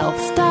yourself.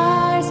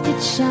 Stars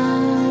could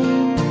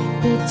shine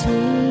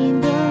between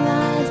the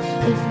lines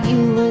if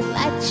you would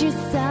let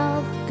yourself